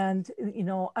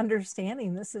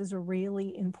understanding this is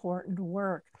really important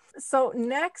work. So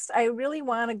next, I really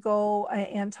want to go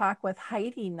and talk with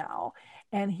Heidi now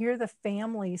and hear the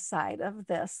family side of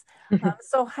this.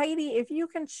 So Heidi, if you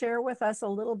can share with us a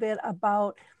little bit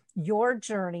about your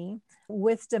journey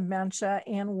with dementia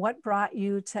and what brought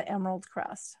you to Emerald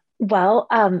Crest. Well,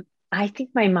 I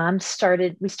think my mom we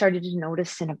started to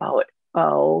notice in about,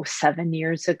 7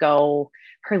 years ago,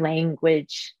 her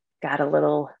language got a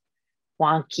little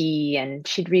wonky and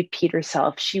she'd repeat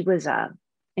herself. She was an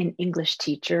English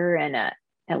teacher and a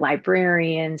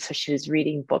librarian, so she was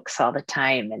reading books all the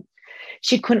time, and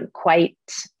she couldn't quite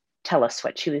tell us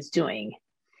what she was doing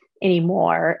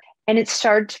anymore. And it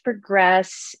started to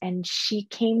progress, and she's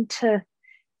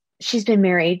been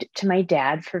married to my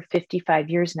dad for 55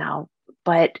 years now.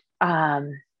 But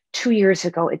 2 years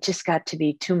ago, it just got to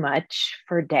be too much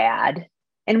for Dad.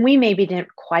 And we maybe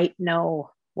didn't quite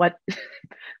know what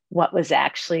was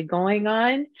actually going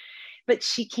on. But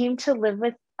she came to live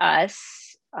with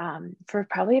us for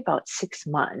probably about 6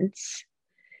 months.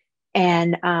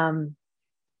 And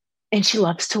she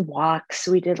loves to walk.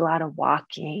 So we did a lot of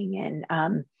walking,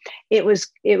 and it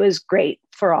was great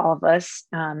for all of us.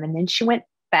 And then she went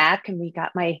back, and we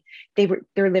got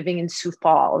they're living in Sioux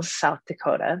Falls, South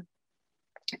Dakota.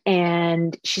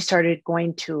 And she started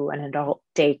going to an adult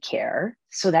daycare.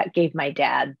 So that gave my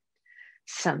dad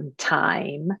some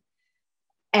time.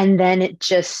 And then it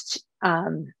just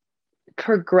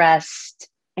progressed,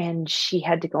 and she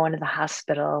had to go into the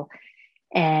hospital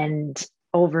and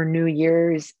over New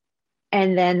Year's.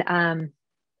 And then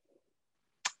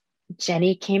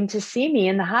Jenny came to see me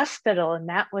in the hospital, and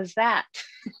that was that.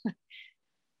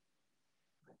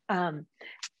 And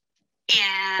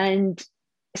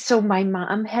so my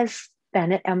mom has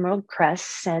been at Emerald Crest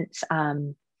since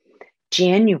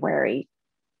January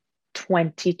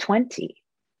 2020.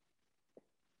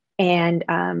 And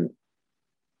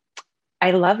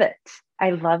I love it.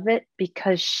 I love it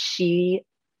because she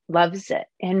loves it.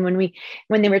 And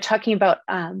when they were talking about,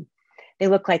 they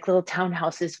look like little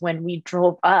townhouses. When we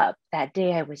drove up that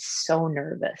day, I was so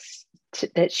nervous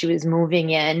that she was moving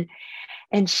in,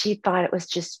 and she thought it was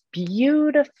just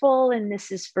beautiful, and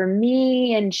this is for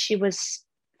me. And she was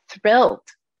thrilled,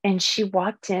 and she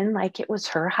walked in like it was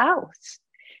her house.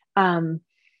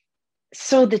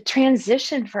 So the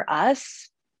transition for us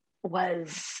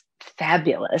was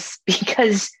fabulous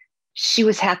because she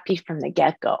was happy from the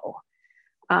get-go.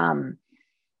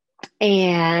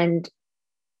 And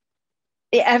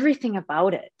everything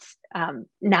about it,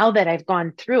 now that I've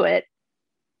gone through it,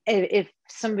 if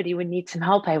somebody would need some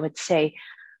help, I would say,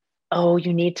 oh,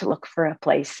 you need to look for a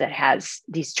place that has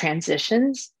these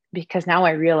transitions, because now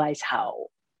I realize how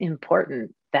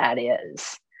important that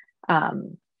is.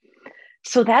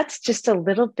 So that's just a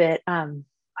little bit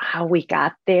how we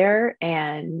got there,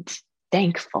 and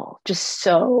thankful, just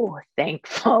so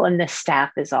thankful. And the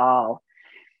staff is all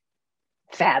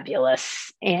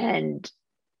fabulous, and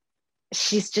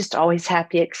she's just always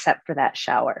happy except for that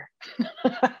shower.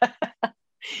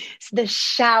 So the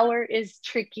shower is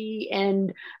tricky,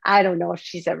 and I don't know if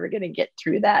she's ever going to get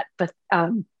through that. But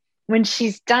when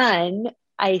she's done,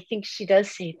 I think she does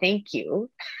say thank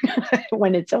you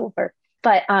when it's over.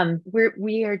 But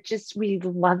we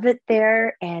love it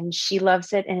there, and she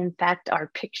loves it. And in fact, our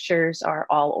pictures are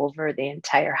all over the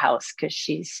entire house because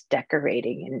she's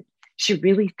decorating, and she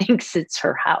really thinks it's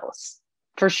her house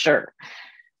for sure.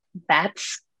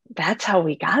 That's how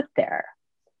we got there.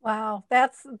 Wow,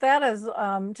 that is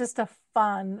just a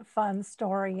fun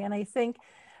story. And I think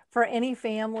for any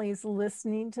families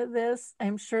listening to this,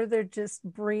 I'm sure they're just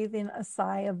breathing a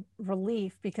sigh of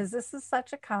relief, because this is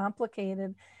such a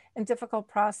complicated and difficult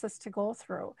process to go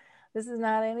through. This is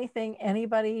not anything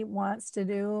anybody wants to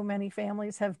do. Many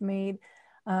families have made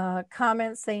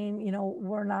comments saying,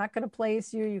 we're not going to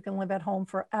place you. You can live at home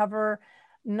forever,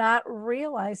 not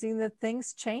realizing that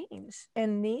things change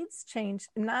and needs change,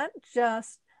 not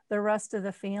just the rest of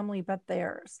the family, but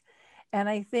theirs. And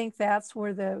I think that's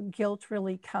where the guilt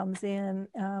really comes in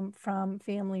from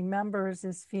family members,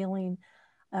 is feeling,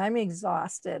 I'm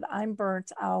exhausted, I'm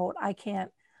burnt out, I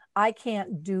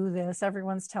can't do this.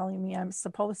 Everyone's telling me I'm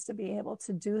supposed to be able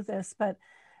to do this. But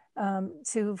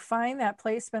to find that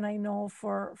placement, I know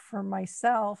for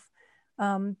myself,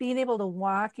 being able to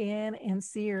walk in and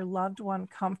see your loved one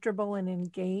comfortable and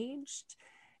engaged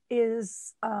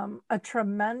is a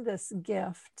tremendous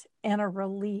gift and a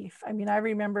relief. I mean, I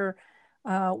remember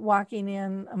walking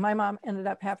in. My mom ended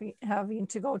up having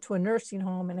to go to a nursing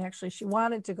home, and actually she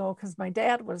wanted to go because my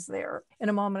dad was there. In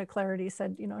a moment of clarity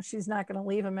said, she's not going to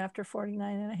leave him after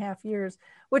 49 and a half years,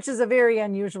 which is a very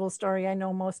unusual story. I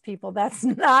know most people, that's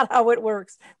not how it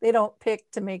works. They don't pick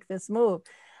to make this move.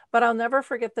 But I'll never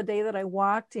forget the day that I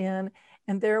walked in,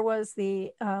 and there was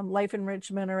the life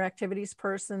enrichment or activities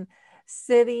person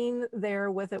sitting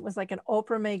there with, it was like an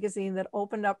Oprah magazine that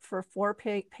opened up for 4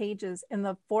 pages. And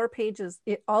the 4 pages,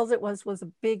 all it was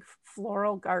a big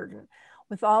floral garden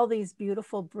with all these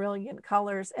beautiful, brilliant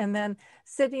colors. And then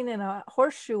sitting in a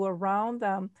horseshoe around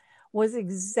them was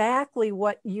exactly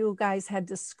what you guys had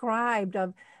described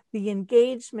of the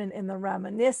engagement and the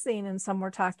reminiscing. And some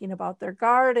were talking about their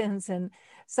gardens, and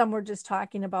some were just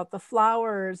talking about the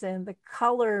flowers and the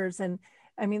colors. And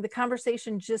I mean, the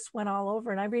conversation just went all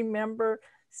over. And I remember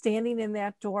standing in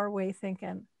that doorway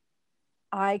thinking,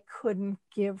 I couldn't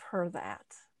give her that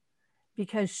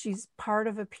because she's part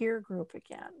of a peer group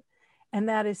again. And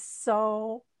that is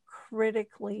so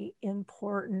critically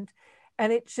important.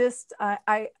 And it just,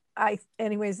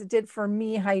 anyways, it did for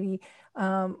me, Heidi.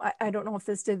 I don't know if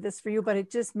this did this for you, but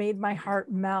it just made my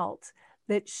heart melt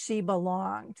that she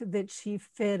belonged, that she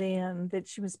fit in, that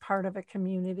she was part of a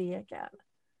community again.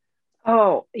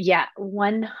 Oh, yeah,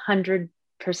 100%.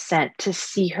 To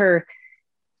see her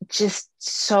just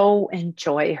so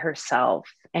enjoy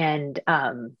herself and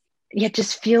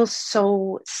just feel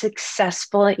so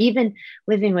successful. Even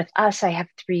living with us, I have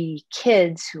 3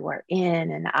 kids who are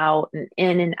in and out and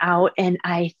in and out. And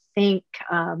I think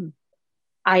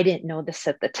I didn't know this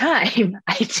at the time.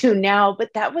 I do now,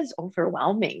 but that was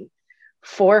overwhelming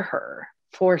for her,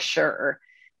 for sure.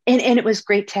 And it was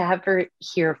great to have her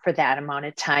here for that amount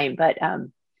of time. But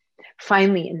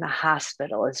finally in the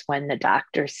hospital is when the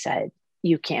doctor said,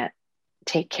 you can't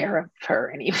take care of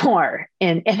her anymore.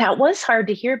 And that was hard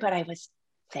to hear, but I was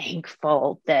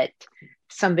thankful that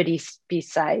somebody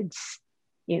besides,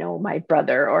 my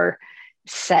brother or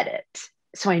said it.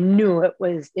 So I knew it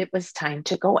was time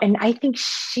to go. And I think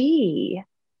she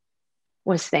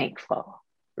was thankful,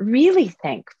 really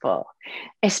thankful,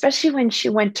 especially when she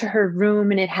went to her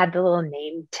room and it had the little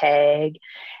name tag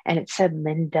and it said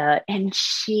Linda, and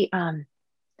she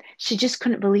just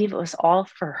couldn't believe it was all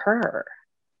for her.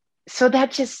 So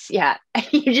that just,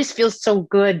 you just feel so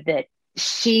good that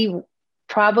she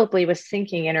probably was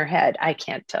thinking in her head, I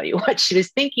can't tell you what she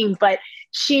was thinking, but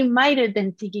she might have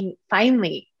been thinking,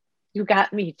 finally, you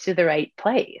got me to the right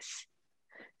place.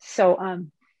 So,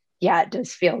 it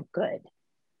does feel good.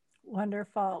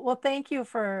 Wonderful. Well, thank you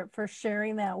for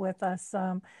sharing that with us.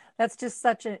 That's just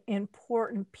such an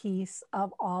important piece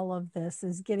of all of this,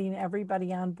 is getting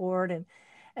everybody on board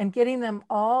and getting them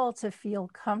all to feel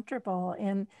comfortable.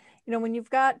 And, when you've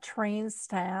got trained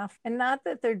staff, and not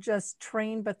that they're just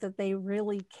trained, but that they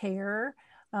really care,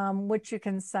 which you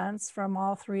can sense from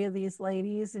all 3 of these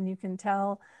ladies. And you can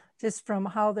tell just from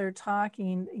how they're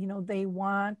talking, they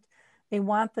want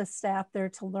the staff there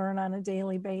to learn on a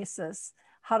daily basis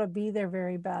how to be their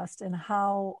very best, and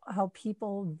how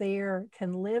people there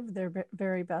can live their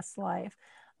very best life.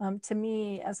 To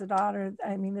me, as a daughter,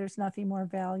 I mean, there's nothing more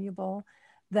valuable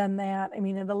than that. I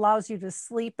mean, it allows you to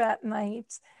sleep at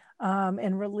night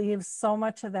and relieves so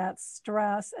much of that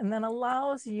stress, and then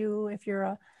allows you, if you're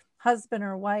a husband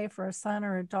or wife or a son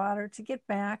or a daughter, to get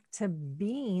back to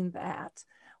being that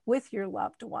with your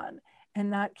loved one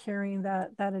and not carrying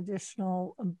that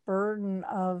additional burden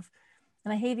of,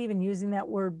 and I hate even using that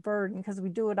word burden because we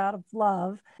do it out of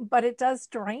love, but it does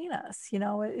drain us.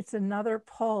 It's another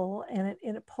pull, and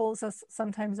it pulls us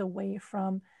sometimes away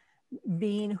from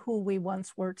being who we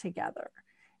once were together.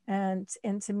 And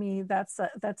to me, that's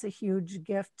a huge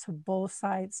gift to both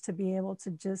sides, to be able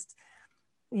to just,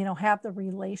 have the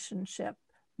relationship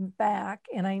back.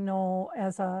 And I know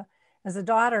as a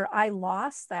daughter, I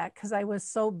lost that because I was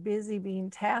so busy being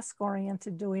task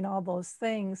oriented, doing all those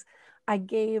things. I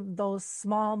gave those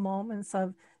small moments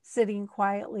of sitting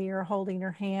quietly or holding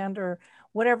her hand or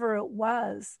whatever it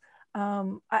was.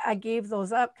 I gave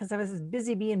those up because I was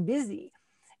busy being busy.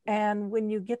 And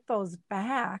when you get those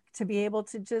back, to be able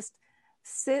to just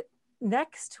sit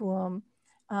next to them,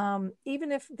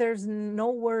 even if there's no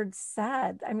words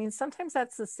said, I mean, sometimes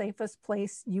that's the safest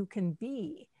place you can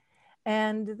be.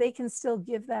 And they can still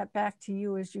give that back to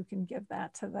you as you can give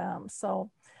that to them.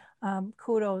 So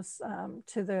kudos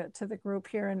to the group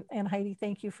here. And Heidi,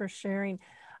 thank you for sharing.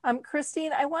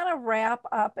 Christine, I want to wrap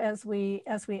up as we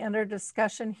end our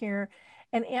discussion here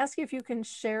and ask you if you can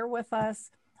share with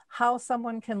us how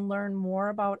someone can learn more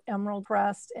about Emerald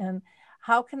Crest, and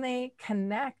how can they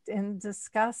connect and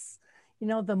discuss,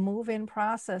 the move-in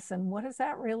process, and what is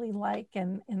that really like,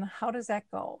 and how does that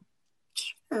go?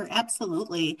 Sure,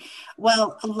 absolutely.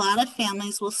 Well, a lot of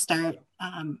families will start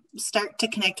to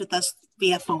connect with us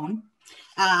via phone.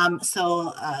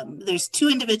 There's two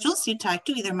individuals you talk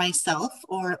to, either myself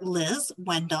or Liz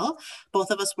Wendell.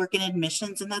 Both of us work in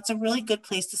admissions, and that's a really good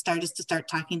place to start, is to start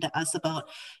talking to us about,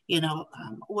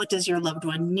 what does your loved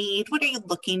one need? What are you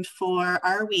looking for?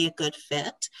 Are we a good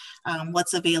fit?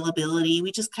 What's availability?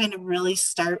 We just kind of really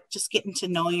start just getting to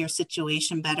know your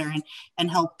situation better and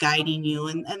help guiding you.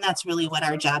 And that's really what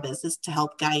our job is to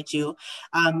help guide you.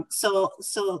 So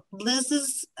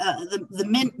Liz's,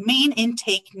 the main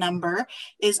intake number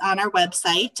is on our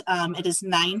website. It is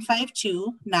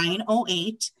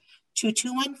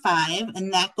 952-908-2215,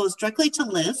 and that goes directly to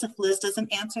Liz. If Liz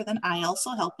doesn't answer, then I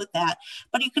also help with that.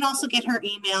 But you can also get her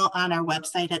email on our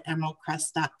website at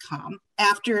emeraldcrest.com.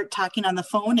 After talking on the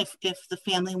phone, if the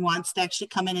family wants to actually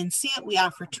come in and see it, we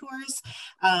offer tours.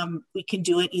 We can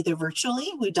do it either virtually.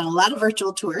 We've done a lot of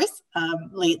virtual tours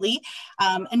lately.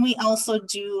 And we also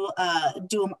do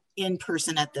them in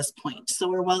person at this point. So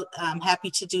we're happy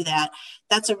to do that.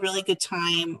 That's a really good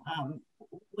time.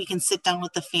 We can sit down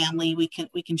with the family. We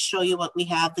can show you what we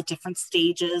have, the different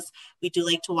stages. We do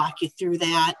like to walk you through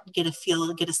that, get a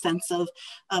sense of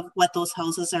what those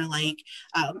houses are like,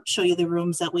 show you the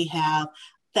rooms that we have.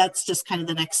 That's just kind of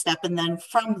the next step. And then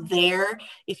from there,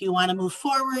 if you want to move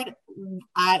forward,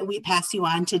 we pass you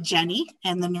on to Jenny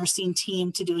and the nursing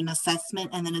team to do an assessment.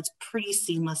 And then it's pretty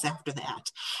seamless after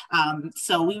that.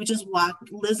 So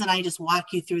Liz and I just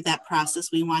walk you through that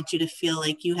process. We want you to feel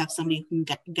like you have somebody who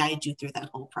can guide you through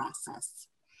that whole process.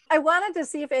 I wanted to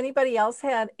see if anybody else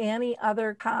had any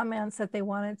other comments that they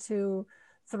wanted to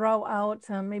throw out,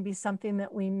 maybe something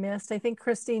that we missed. I think,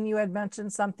 Christine, you had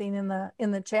mentioned something in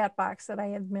the chat box that I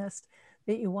had missed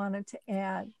that you wanted to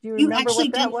add. Do you remember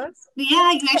what that was?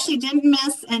 Yeah, you actually didn't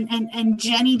miss, and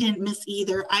Jenny didn't miss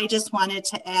either. I just wanted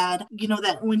to add,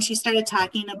 that when she started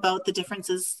talking about the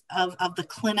differences of the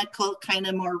clinical kind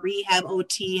of more rehab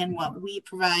OT and what we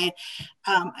provide,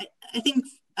 I think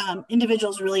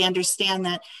individuals really understand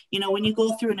that, when you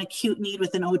go through an acute need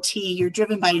with an OT, you're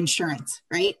driven by insurance,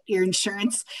 right? Your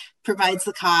insurance provides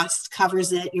the cost,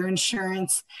 covers it. Your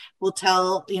insurance will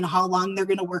tell, how long they're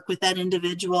going to work with that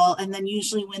individual. And then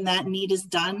usually when that need is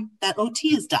done, that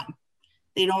OT is done.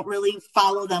 They don't really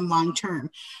follow them long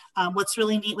term. What's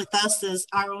really neat with us is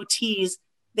our OTs,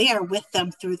 they are with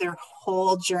them through their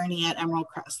whole journey at Emerald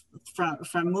Crest,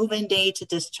 from move-in day to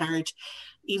discharge.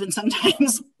 Even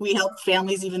sometimes we help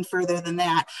families even further than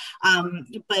that.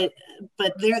 But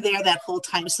they're there that whole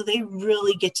time. So they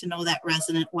really get to know that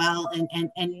resident well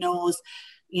and knows,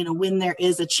 when there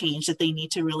is a change that they need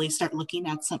to really start looking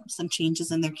at some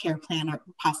changes in their care plan or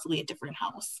possibly a different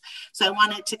house. So I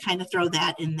wanted to kind of throw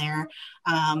that in there.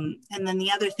 And then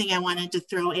the other thing I wanted to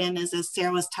throw in is, as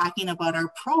Sarah was talking about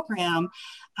our program,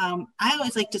 I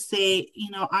always like to say,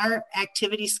 our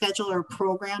activity schedule or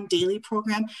daily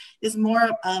program is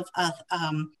more of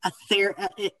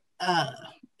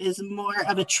is more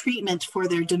of a treatment for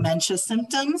their dementia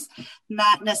symptoms.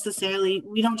 Not necessarily,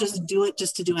 we don't just do it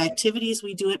just to do activities.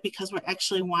 We do it because we're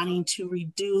actually wanting to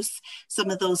reduce some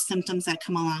of those symptoms that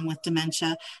come along with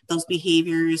dementia, those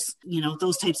behaviors,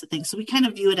 those types of things. So we kind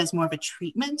of view it as more of a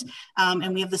treatment.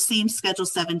 And we have the same schedule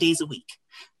 7 days a week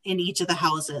in each of the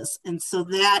houses. And so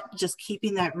that, just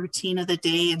keeping that routine of the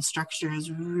day and structure is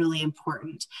really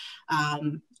important,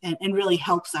 and really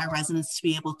helps our residents to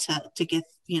be able to get,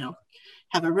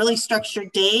 have a really structured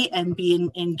day and be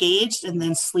engaged, and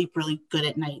then sleep really good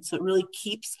at night. So it really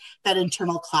keeps that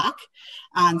internal clock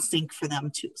on sync for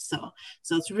them too. So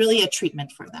it's really a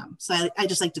treatment for them. So I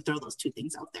just like to throw those two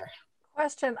things out there.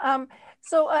 Question.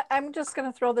 So I'm just going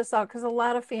to throw this out because a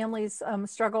lot of families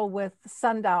struggle with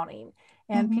sundowning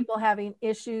and people having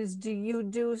issues. Do you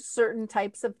do certain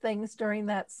types of things during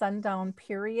that sundown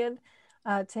period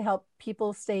to help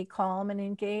people stay calm and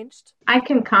engaged? I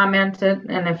can comment it,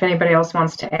 and if anybody else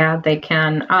wants to add, they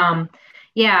can.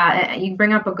 Yeah, you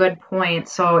bring up a good point.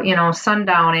 So,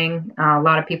 sundowning, a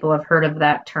lot of people have heard of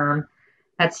that term.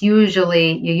 That's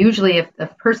usually, if a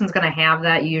person's going to have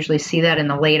that, you usually see that in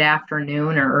the late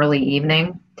afternoon or early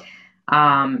evening.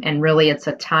 And really, it's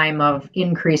a time of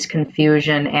increased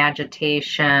confusion,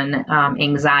 agitation,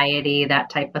 anxiety, that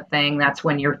type of thing. That's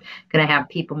when you're going to have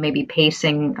people maybe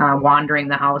pacing, wandering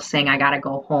the house, saying, I got to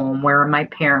go home. Where are my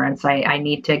parents? I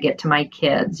need to get to my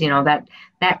kids.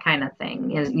 That kind of thing.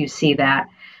 You see that.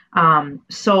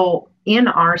 So in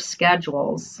our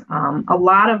schedules, a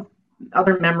lot of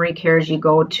other memory cares you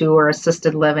go to or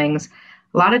assisted livings,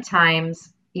 a lot of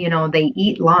times, they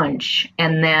eat lunch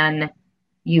and then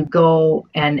you go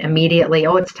and immediately,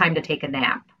 oh, it's time to take a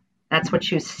nap. That's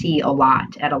what you see a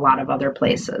lot at a lot of other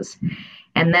places.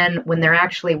 And then when they're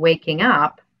actually waking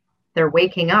up, they're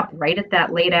waking up right at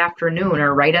that late afternoon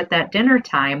or right at that dinner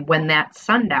time when that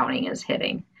sundowning is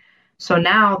hitting. So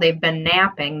now they've been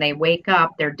napping, they wake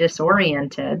up, they're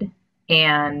disoriented,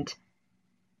 and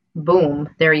boom,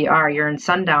 there you are, you're in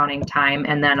sundowning time.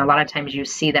 And then a lot of times you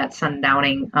see that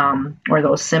sundowning or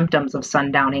those symptoms of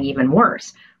sundowning even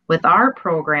worse. With our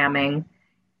programming,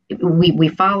 we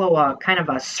follow a kind of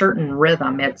a certain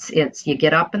rhythm. It's you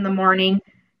get up in the morning,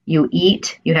 you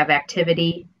eat, you have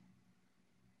activity,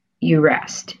 you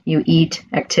rest. You eat,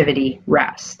 activity,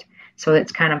 rest. So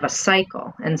it's kind of a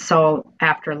cycle. And so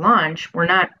after lunch, we're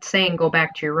not saying go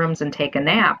back to your rooms and take a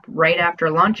nap. Right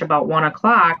after lunch, about 1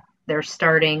 o'clock, they're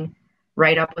starting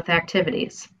right up with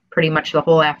activities pretty much the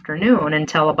whole afternoon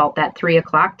until about that 3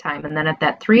 o'clock time. And then at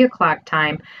that 3 o'clock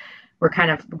time, we're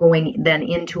kind of going then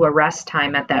into a rest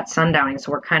time at that sundowning.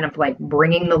 So we're kind of like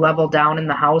bringing the level down in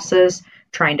the houses,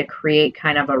 trying to create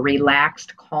kind of a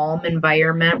relaxed, calm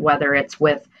environment, whether it's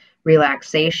with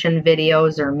relaxation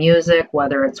videos or music,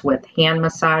 whether it's with hand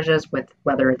massages,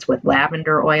 whether it's with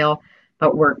lavender oil,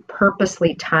 but we're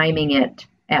purposely timing it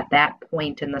at that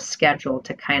point in the schedule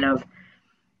to kind of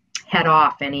head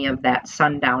off any of that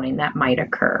sundowning that might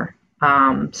occur.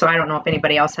 So I don't know if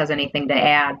anybody else has anything to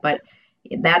add, but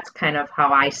that's kind of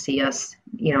how I see us,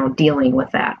 dealing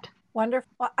with that. Wonderful.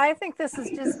 Well, I think this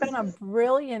has just been a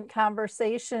brilliant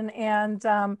conversation, and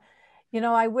I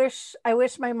wish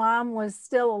my mom was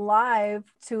still alive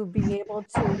to be able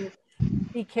to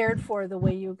be cared for the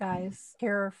way you guys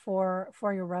care for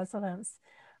your residents,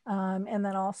 and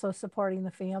then also supporting the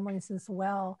families as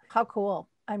well. How cool!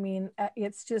 I mean,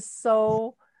 it's just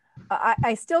so.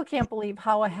 I still can't believe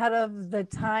how ahead of the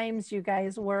times you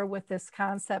guys were with this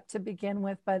concept to begin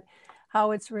with, but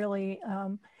how it's really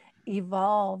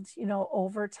evolved,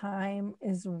 over time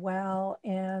as well,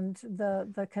 and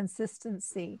the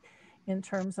consistency in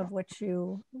terms of which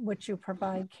you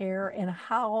provide care, and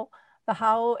how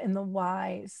and the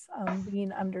whys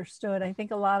being understood. I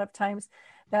think a lot of times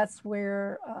that's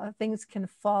where things can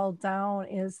fall down,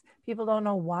 is people don't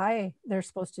know why they're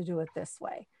supposed to do it this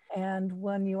way. And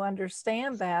when you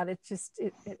understand that, it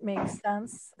makes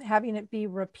sense. Having it be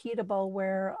repeatable,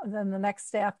 where then the next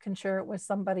staff can share it with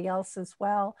somebody else as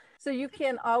well. So you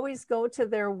can always go to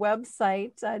their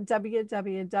website,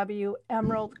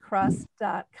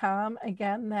 www.emeraldcrest.com.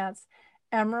 Again, that's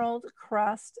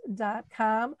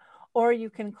emeraldcrest.com. Or you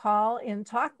can call and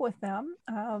talk with them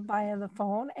via the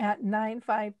phone at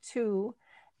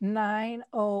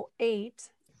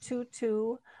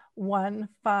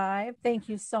 952-908-2215. Thank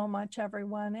you so much,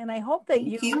 everyone. And I hope that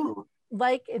you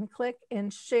like and click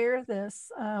and share this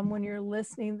when you're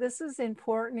listening. This is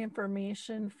important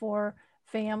information for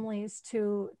families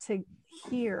to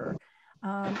hear.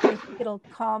 I think it'll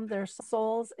calm their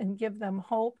souls and give them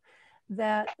hope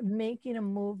that making a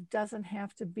move doesn't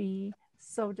have to be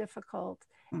so difficult,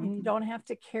 and you don't have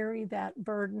to carry that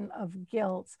burden of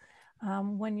guilt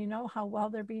when you know how well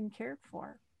they're being cared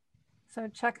for. So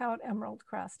check out Emerald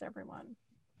Crest, everyone.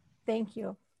 Thank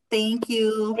you. Thank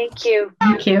you. Thank you.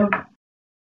 Thank you.